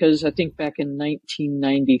sad, because I think back in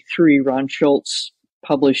 1993, Ron Schultz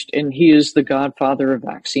published, and he is the godfather of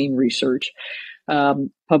vaccine research,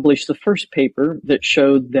 published the first paper that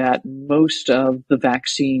showed that most of the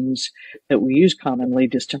vaccines that we use commonly,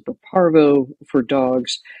 distemper parvo for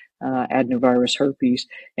dogs, adenovirus herpes,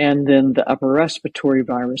 and then the upper respiratory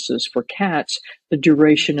viruses for cats, the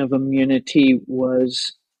duration of immunity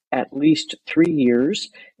was at least 3 years.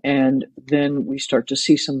 And then we start to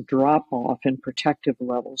see some drop off in protective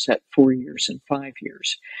levels at 4 years and 5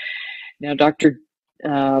 years. Now, Dr.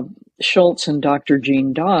 Schultz and Dr.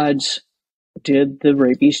 Gene Dodds did the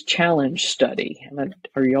rabies challenge study.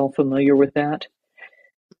 Are you all familiar with that?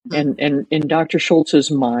 And in Dr. Schultz's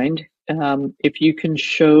mind, if you can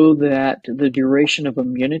show that the duration of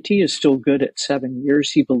immunity is still good at 7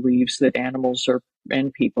 years, he believes that animals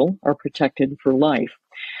and people are protected for life.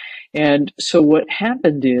 And so what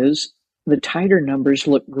happened is the titer numbers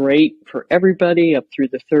look great for everybody up through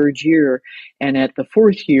the 3rd year. And at the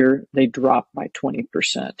 4th year, they dropped by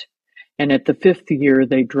 20%. And at the 5th year,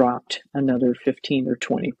 they dropped another 15 or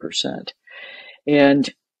 20%.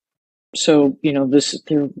 And so,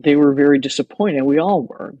 they were very disappointed. We all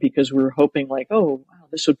were, because we were hoping like, oh, wow,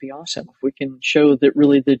 this would be awesome if we can show that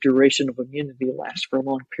really the duration of immunity lasts for a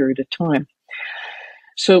long period of time.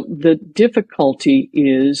 So the difficulty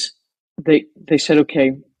is they said,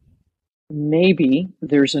 okay, maybe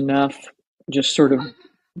there's enough just sort of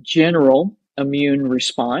general immune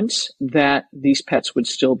response that these pets would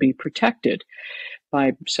still be protected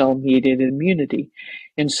by cell-mediated immunity.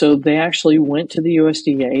 And so they actually went to the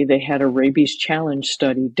USDA. They had a rabies challenge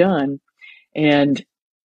study done, and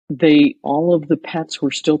all of the pets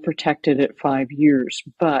were still protected at 5 years,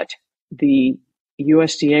 but the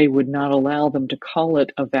USDA would not allow them to call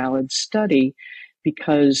it a valid study,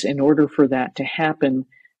 because in order for that to happen,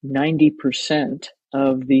 90%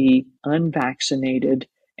 of the unvaccinated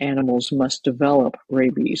animals must develop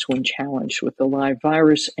rabies when challenged with the live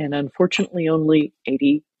virus, and unfortunately only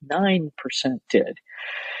 89% did.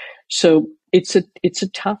 So it's a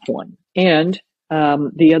tough one. And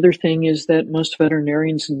the other thing is that most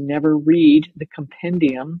veterinarians never read the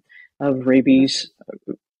compendium of rabies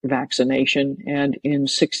vaccination. And in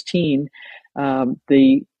 16,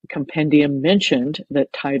 the compendium mentioned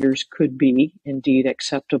that titers could be indeed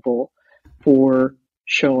acceptable for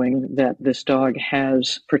showing that this dog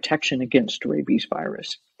has protection against rabies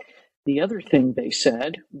virus. The other thing they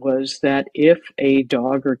said was that if a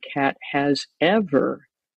dog or cat has ever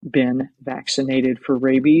been vaccinated for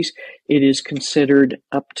rabies, it is considered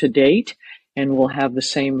up to date and will have the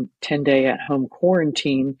same 10-day at-home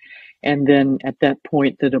quarantine. And then at that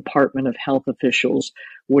point, the Department of Health officials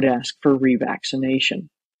would ask for revaccination.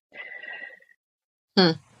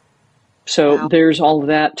 So wow. There's all of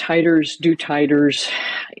that. Titers, do titers.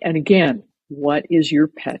 And again, what is your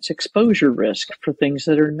pet's exposure risk for things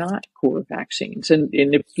that are not core vaccines? And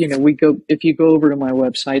if you go over to my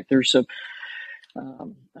website, there's a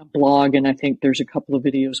blog, and I think there's a couple of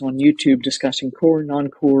videos on YouTube discussing core,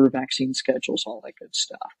 non-core vaccine schedules, all that good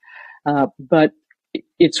stuff. But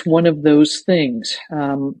it's one of those things.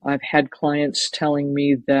 I've had clients telling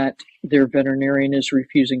me that their veterinarian is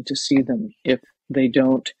refusing to see them if they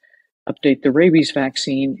don't update the rabies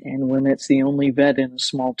vaccine. And when it's the only vet in a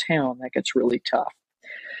small town, that gets really tough.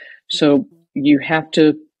 So you have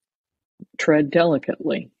to tread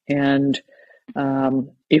delicately. And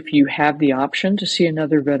if you have the option to see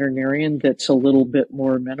another veterinarian that's a little bit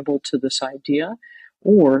more amenable to this idea,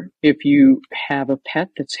 or if you have a pet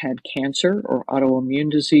that's had cancer or autoimmune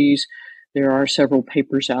disease, there are several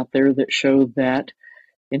papers out there that show that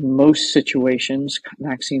in most situations,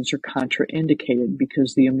 vaccines are contraindicated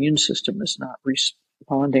because the immune system is not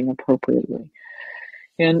responding appropriately.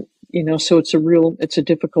 And, so it's a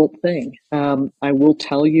difficult thing. I will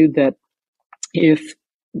tell you that if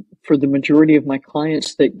for the majority of my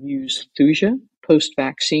clients that use Thuja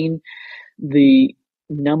post-vaccine, the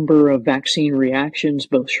number of vaccine reactions,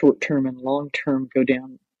 both short-term and long-term, go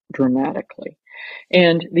down dramatically.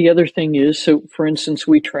 And the other thing is, so for instance,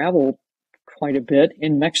 we travel quite a bit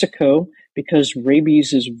in Mexico because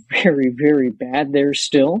rabies is very, very bad there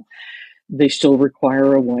still. They still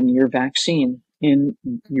require a 1-year vaccine. In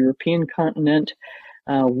European continent,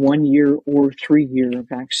 1 year or 3-year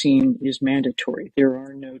vaccine is mandatory. There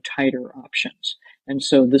are no titer options. And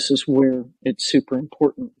so this is where it's super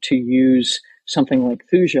important to use something like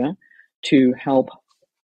Thuja to help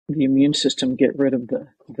the immune system get rid of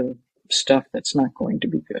the stuff that's not going to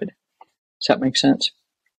be good. Does that make sense?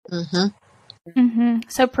 Mm-hmm. Mm-hmm.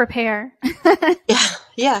 So prepare.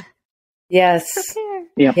 Yeah. Yes. Prepare.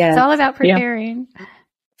 Yeah. It's all about preparing. Yeah.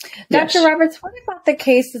 Dr. Roberts, what about the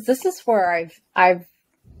cases? This is where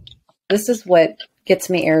this is what gets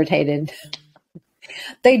me irritated.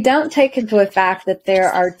 They don't take into effect that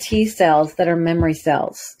there are T cells that are memory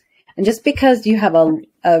cells. And just because you have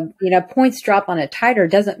a points drop on a titer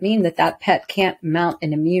doesn't mean that pet can't mount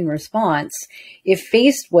an immune response if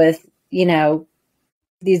faced with,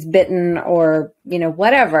 these bitten or,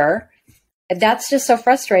 whatever. That's just so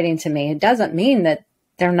frustrating to me. It doesn't mean that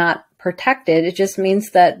they're not protected. It just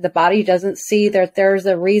means that the body doesn't see that there's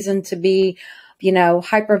a reason to be,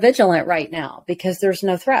 hypervigilant right now because there's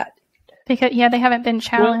no threat. Because, they haven't been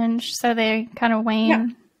challenged, so they kind of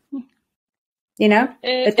wane. Yeah.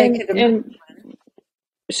 But they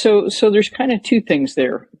So there's kind of two things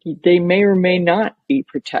there. They may or may not be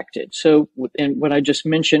protected. So, and what I just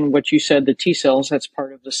mentioned, what you said, the T cells, that's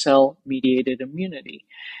part of the cell-mediated immunity.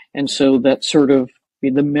 And so that's sort of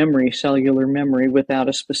the memory, cellular memory without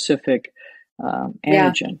a specific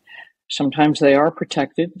antigen. Sometimes they are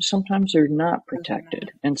protected, sometimes they're not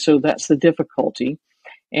protected. And so that's the difficulty.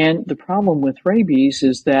 And the problem with rabies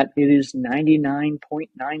is that it is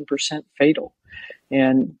 99.9% fatal.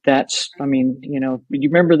 And that's, I mean, you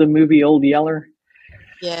remember the movie Old Yeller?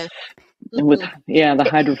 Yes. And with, the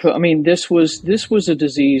hydrophobia. I mean, this was a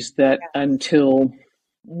disease that until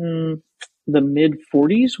the mid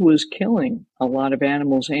 40s was killing a lot of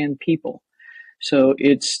animals and people. So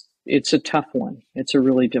it's a tough one. It's a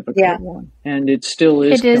really difficult one. And it still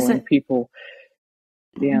is killing people.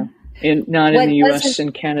 Yeah. And not in the U.S.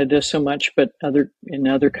 and Canada so much, but in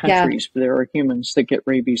other countries, there are humans that get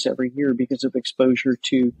rabies every year because of exposure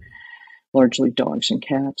to largely dogs and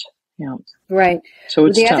cats. Yeah, right. So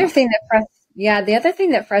it's the tough. other thing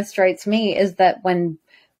that frustrates me is that when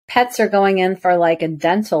pets are going in for like a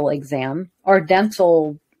dental exam or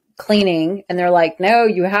dental cleaning, and they're like, "No,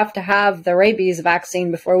 you have to have the rabies vaccine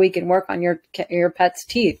before we can work on your pet's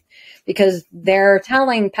teeth," because they're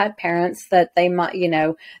telling pet parents that they might,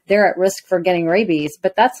 they're at risk for getting rabies,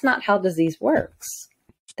 but that's not how disease works.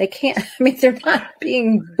 They can't. I mean, they're not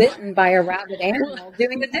being bitten by a rabid animal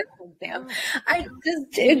doing a dental exam.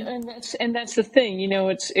 And that's the thing.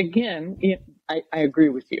 It's again. I agree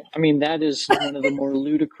with you. I mean, that is one of the more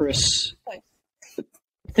ludicrous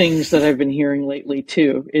things that I've been hearing lately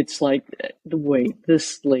too. It's like, wait,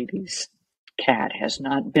 this lady's cat has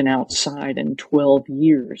not been outside in 12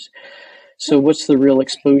 years. So what's the real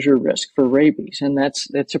exposure risk for rabies? And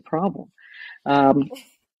that's a problem.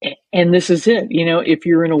 And this is it. If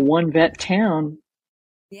you're in a one vet town,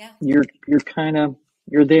 you're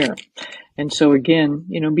there. And so again,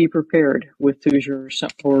 be prepared with Thuja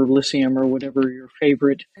or Lycium or whatever your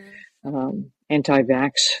favorite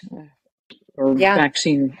anti-vax or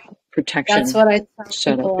vaccine protection. That's what I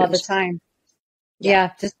tell people all the time.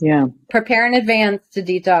 Just prepare in advance to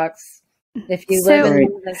detox if you live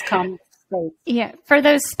in one of those common states. Yeah, for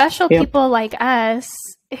those special people like us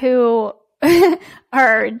who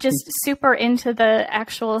are just super into the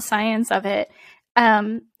actual science of it,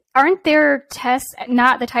 aren't there tests,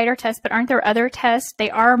 not the titer test, but aren't there other tests? They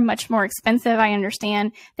are much more expensive, I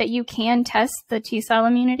understand, that you can test the T cell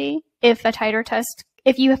immunity if a titer test.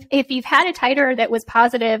 If you've had a titer that was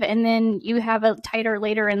positive and then you have a titer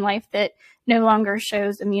later in life that no longer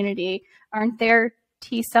shows immunity, aren't there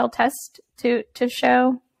T cell tests to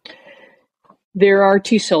show? There are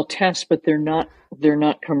T cell tests, but they're not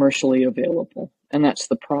commercially available, and that's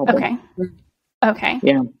the problem. Okay.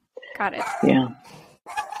 Yeah. Got it. Yeah.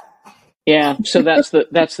 Yeah. So that's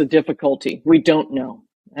the difficulty. We don't know,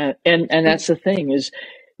 and that's the thing is,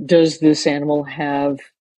 does this animal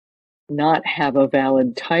not have a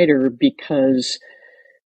valid titer because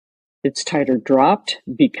its titer dropped,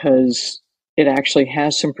 because it actually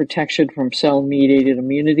has some protection from cell-mediated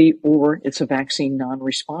immunity, or it's a vaccine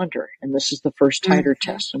non-responder? And this is the first titer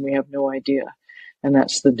test, and we have no idea. And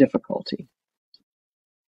that's the difficulty.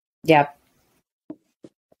 Yeah.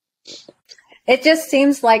 It just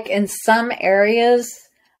seems like in some areas,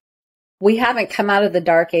 we haven't come out of the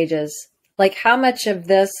dark ages. Like how much of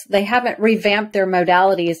this, they haven't revamped their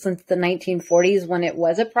modalities since the 1940s when it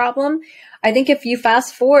was a problem. I think if you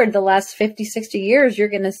fast forward the last 50, 60 years, you're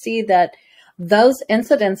going to see that those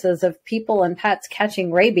incidences of people and pets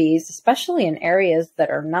catching rabies, especially in areas that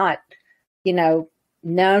are not,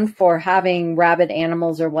 known for having rabid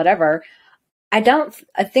animals or whatever, I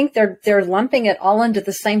think they're lumping it all into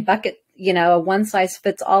the same bucket, a one size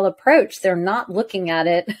fits all approach. They're not looking at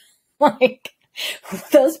it like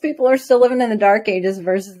those people are still living in the dark ages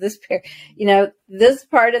versus this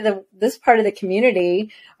part of the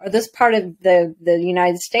community or this part of the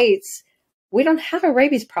United States. We don't have a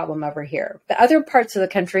rabies problem over here, but other parts of the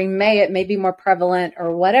country it may be more prevalent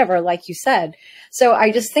or whatever, like you said. So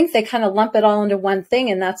I just think they kind of lump it all into one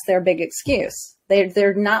thing, and that's their big excuse.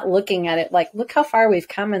 They're not looking at it like, look how far we've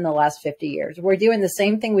come in the last 50 years. We're doing the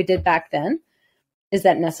same thing we did back then. Is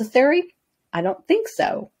that necessary? I don't think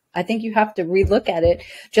so. I think you have to relook at it,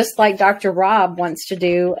 just like Dr. Rob wants to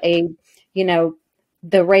do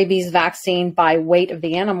the rabies vaccine by weight of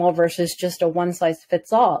the animal versus just a one size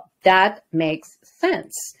fits all. That makes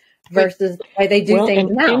sense versus the way they do things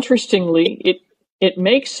now. Interestingly, it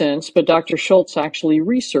makes sense, but Dr. Schultz actually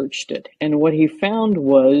researched it. And what he found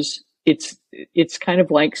was it's kind of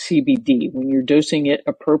like CBD. When you're dosing it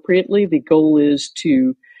appropriately, the goal is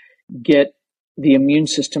to get the immune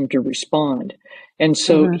system to respond. And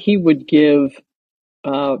so he would give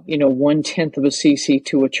 1/10 of a cc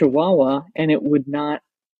to a Chihuahua, and it would not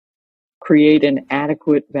create an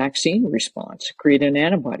adequate vaccine response, create an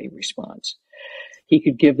antibody response. He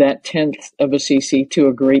could give that 1/10 of a cc to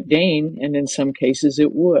a Great Dane, and in some cases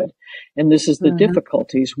it would. And this is the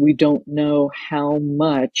difficulties. We don't know how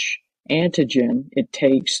much antigen it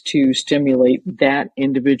takes to stimulate that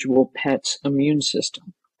individual pet's immune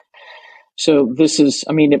system. So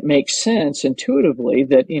it makes sense intuitively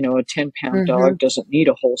that, a 10-pound dog doesn't need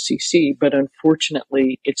a whole cc, but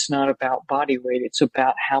unfortunately it's not about body weight. It's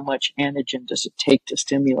about how much antigen does it take to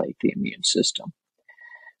stimulate the immune system.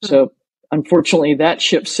 So unfortunately that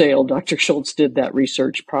ship sailed. Dr. Schultz did that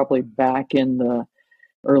research probably back in the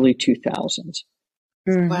early 2000s.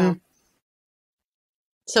 Wow.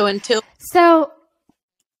 So until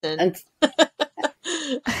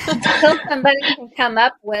somebody can come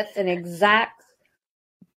up with an exact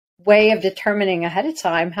way of determining ahead of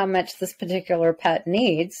time how much this particular pet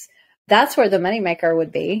needs, that's where the moneymaker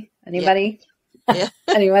would be. Anybody? Yeah.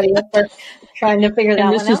 Anybody up there trying to figure that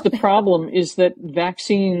one out? And this is the problem, is that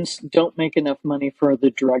vaccines don't make enough money for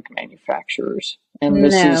the drug manufacturers. And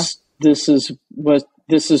this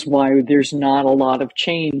is why there's not a lot of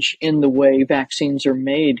change in the way vaccines are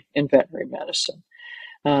made in veterinary medicine.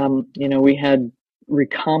 We had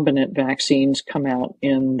recombinant vaccines come out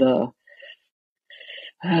in the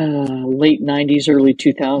late 90s, early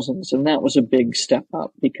 2000s, and that was a big step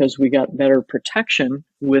up because we got better protection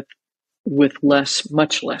with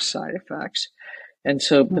much less side effects. And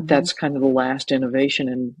so, but that's kind of the last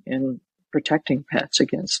innovation in protecting pets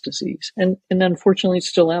against disease. And unfortunately, it's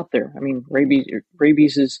still out there. I mean,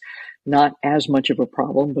 rabies is not as much of a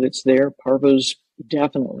problem, but it's there. Parvo's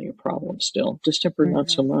definitely a problem still. Distemper, not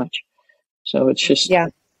so much. So it's just, yeah.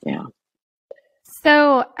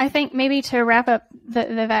 So I think maybe to wrap up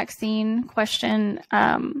the vaccine question,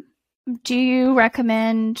 do you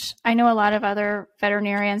recommend, I know a lot of other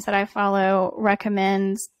veterinarians that I follow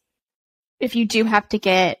recommend if you do have to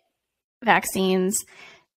get vaccines,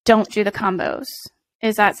 don't do the combos.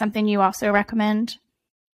 Is that something you also recommend?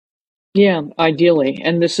 Yeah, ideally.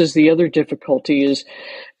 And this is the other difficulty is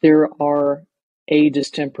there are a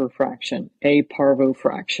distemper fraction, a parvo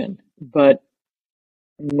fraction, but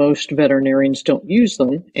most veterinarians don't use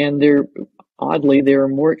them, and they're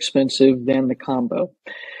more expensive than the combo.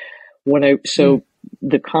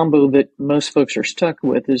 The combo that most folks are stuck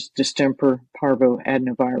with is distemper, parvo,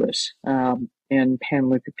 adenovirus, and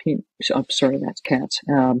panleukopenia. I'm sorry, that's cats.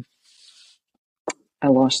 I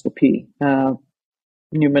lost the P.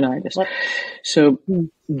 Pneumonitis. What? So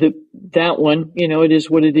that one, it is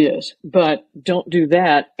what it is. But don't do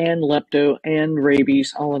that and lepto and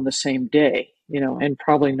rabies all in the same day, and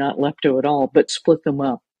probably not lepto at all, but split them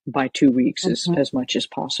up by 2 weeks as much as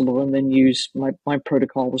possible. And then use, my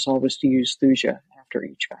protocol was always to use Thuja after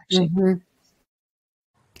each vaccine.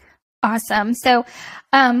 Awesome. So,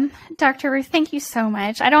 Dr. Ruth, thank you so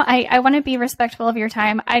much. I want to be respectful of your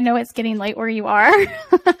time. I know it's getting late where you are.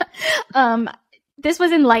 This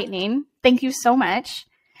was enlightening. Thank you so much.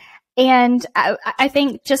 And I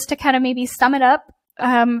think just to kind of maybe sum it up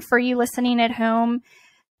for you listening at home,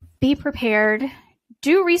 be prepared,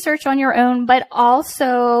 do research on your own, but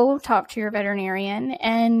also talk to your veterinarian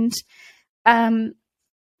and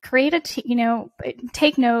create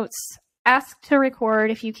take notes, ask to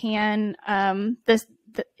record if you can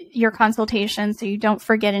your consultation so you don't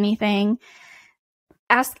forget anything.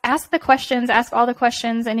 Ask the questions, ask all the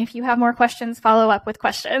questions, and if you have more questions, follow up with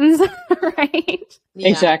questions, right? Yeah.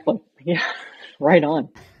 Exactly. Yeah. Right on.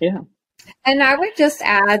 Yeah. And I would just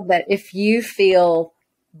add that if you feel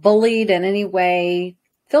bullied in any way,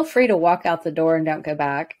 feel free to walk out the door and don't go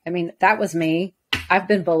back. I mean, that was me. I've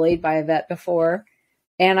been bullied by a vet before.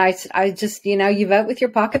 And I just, you vote with your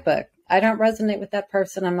pocketbook. I don't resonate with that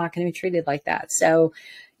person. I'm not going to be treated like that. So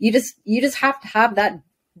you just have to have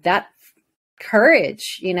that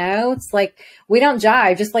courage, it's like, we don't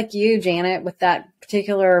jive, just like you, Janet, with that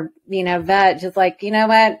particular, vet, just like,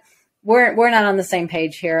 what, we're not on the same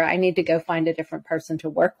page here. I need to go find a different person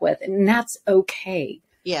to work with. And that's okay.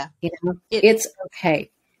 Yeah. It's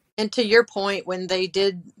okay. And to your point, when they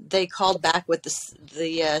called back with the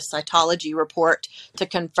cytology report to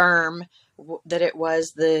confirm that it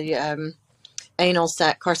was the anal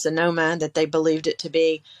sac carcinoma that they believed it to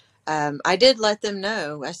be. I did let them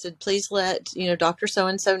know. I said, please let Dr.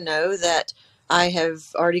 So-and-so know that I have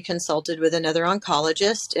already consulted with another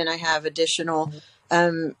oncologist, and I have additional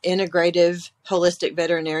integrative holistic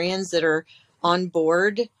veterinarians that are on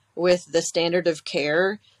board with the standard of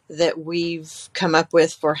care that we've come up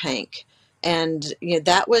with for Hank. And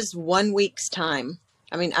that was 1 week's time.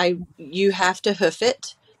 I mean, you have to hoof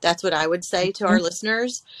it. That's what I would say to our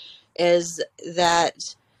listeners, is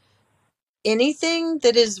that anything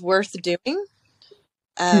that is worth doing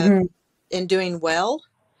and doing well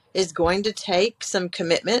is going to take some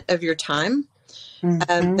commitment of your time.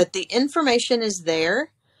 But the information is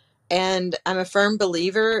there. And I'm a firm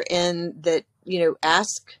believer in that,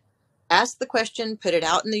 ask the question, put it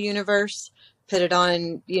out in the universe, put it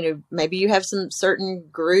on, maybe you have some certain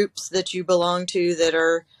groups that you belong to that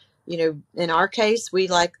are, in our case, we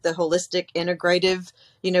like the holistic, integrative,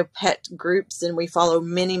 pet groups, and we follow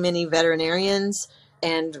many, many veterinarians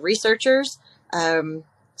and researchers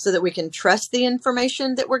so that we can trust the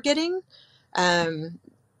information that we're getting.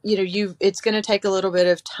 It's going to take a little bit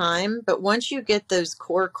of time, but once you get those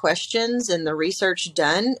core questions and the research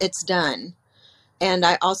done, it's done. And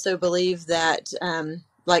I also believe that,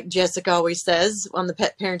 like Jessica always says on the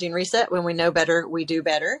Pet Parenting Reset, when we know better, we do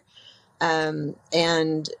better.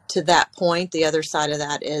 And to that point, the other side of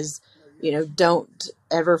that is, don't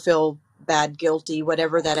ever feel bad, guilty,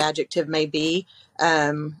 whatever that adjective may be,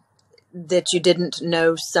 that you didn't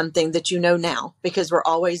know something that you know now, because we're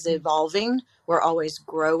always evolving. We're always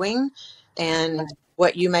growing. And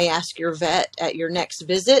what you may ask your vet at your next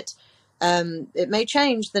visit, it may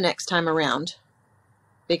change the next time around,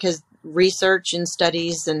 because research and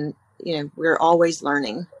studies and, we're always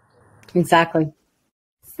learning. Exactly.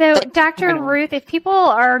 So, Dr. Ruth, if people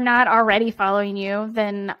are not already following you,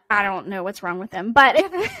 then I don't know what's wrong with them. But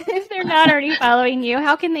if they're not already following you,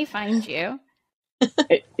 how can they find you?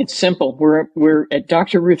 It's simple. We're at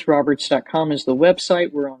drruthroberts.com is the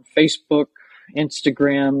website. We're on Facebook,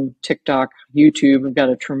 Instagram, TikTok, YouTube. We've got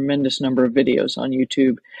a tremendous number of videos on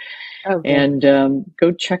YouTube. And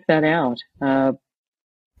go check that out.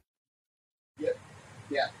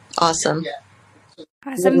 Awesome.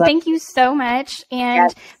 Awesome. Thank you so much.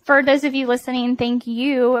 And for those of you listening, thank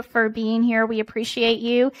you for being here. We appreciate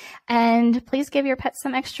you. And please give your pets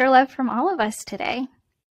some extra love from all of us today.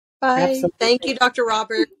 Bye. Absolutely. Thank you, Dr.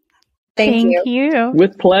 Robert. Thank you.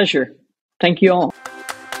 With pleasure. Thank you all.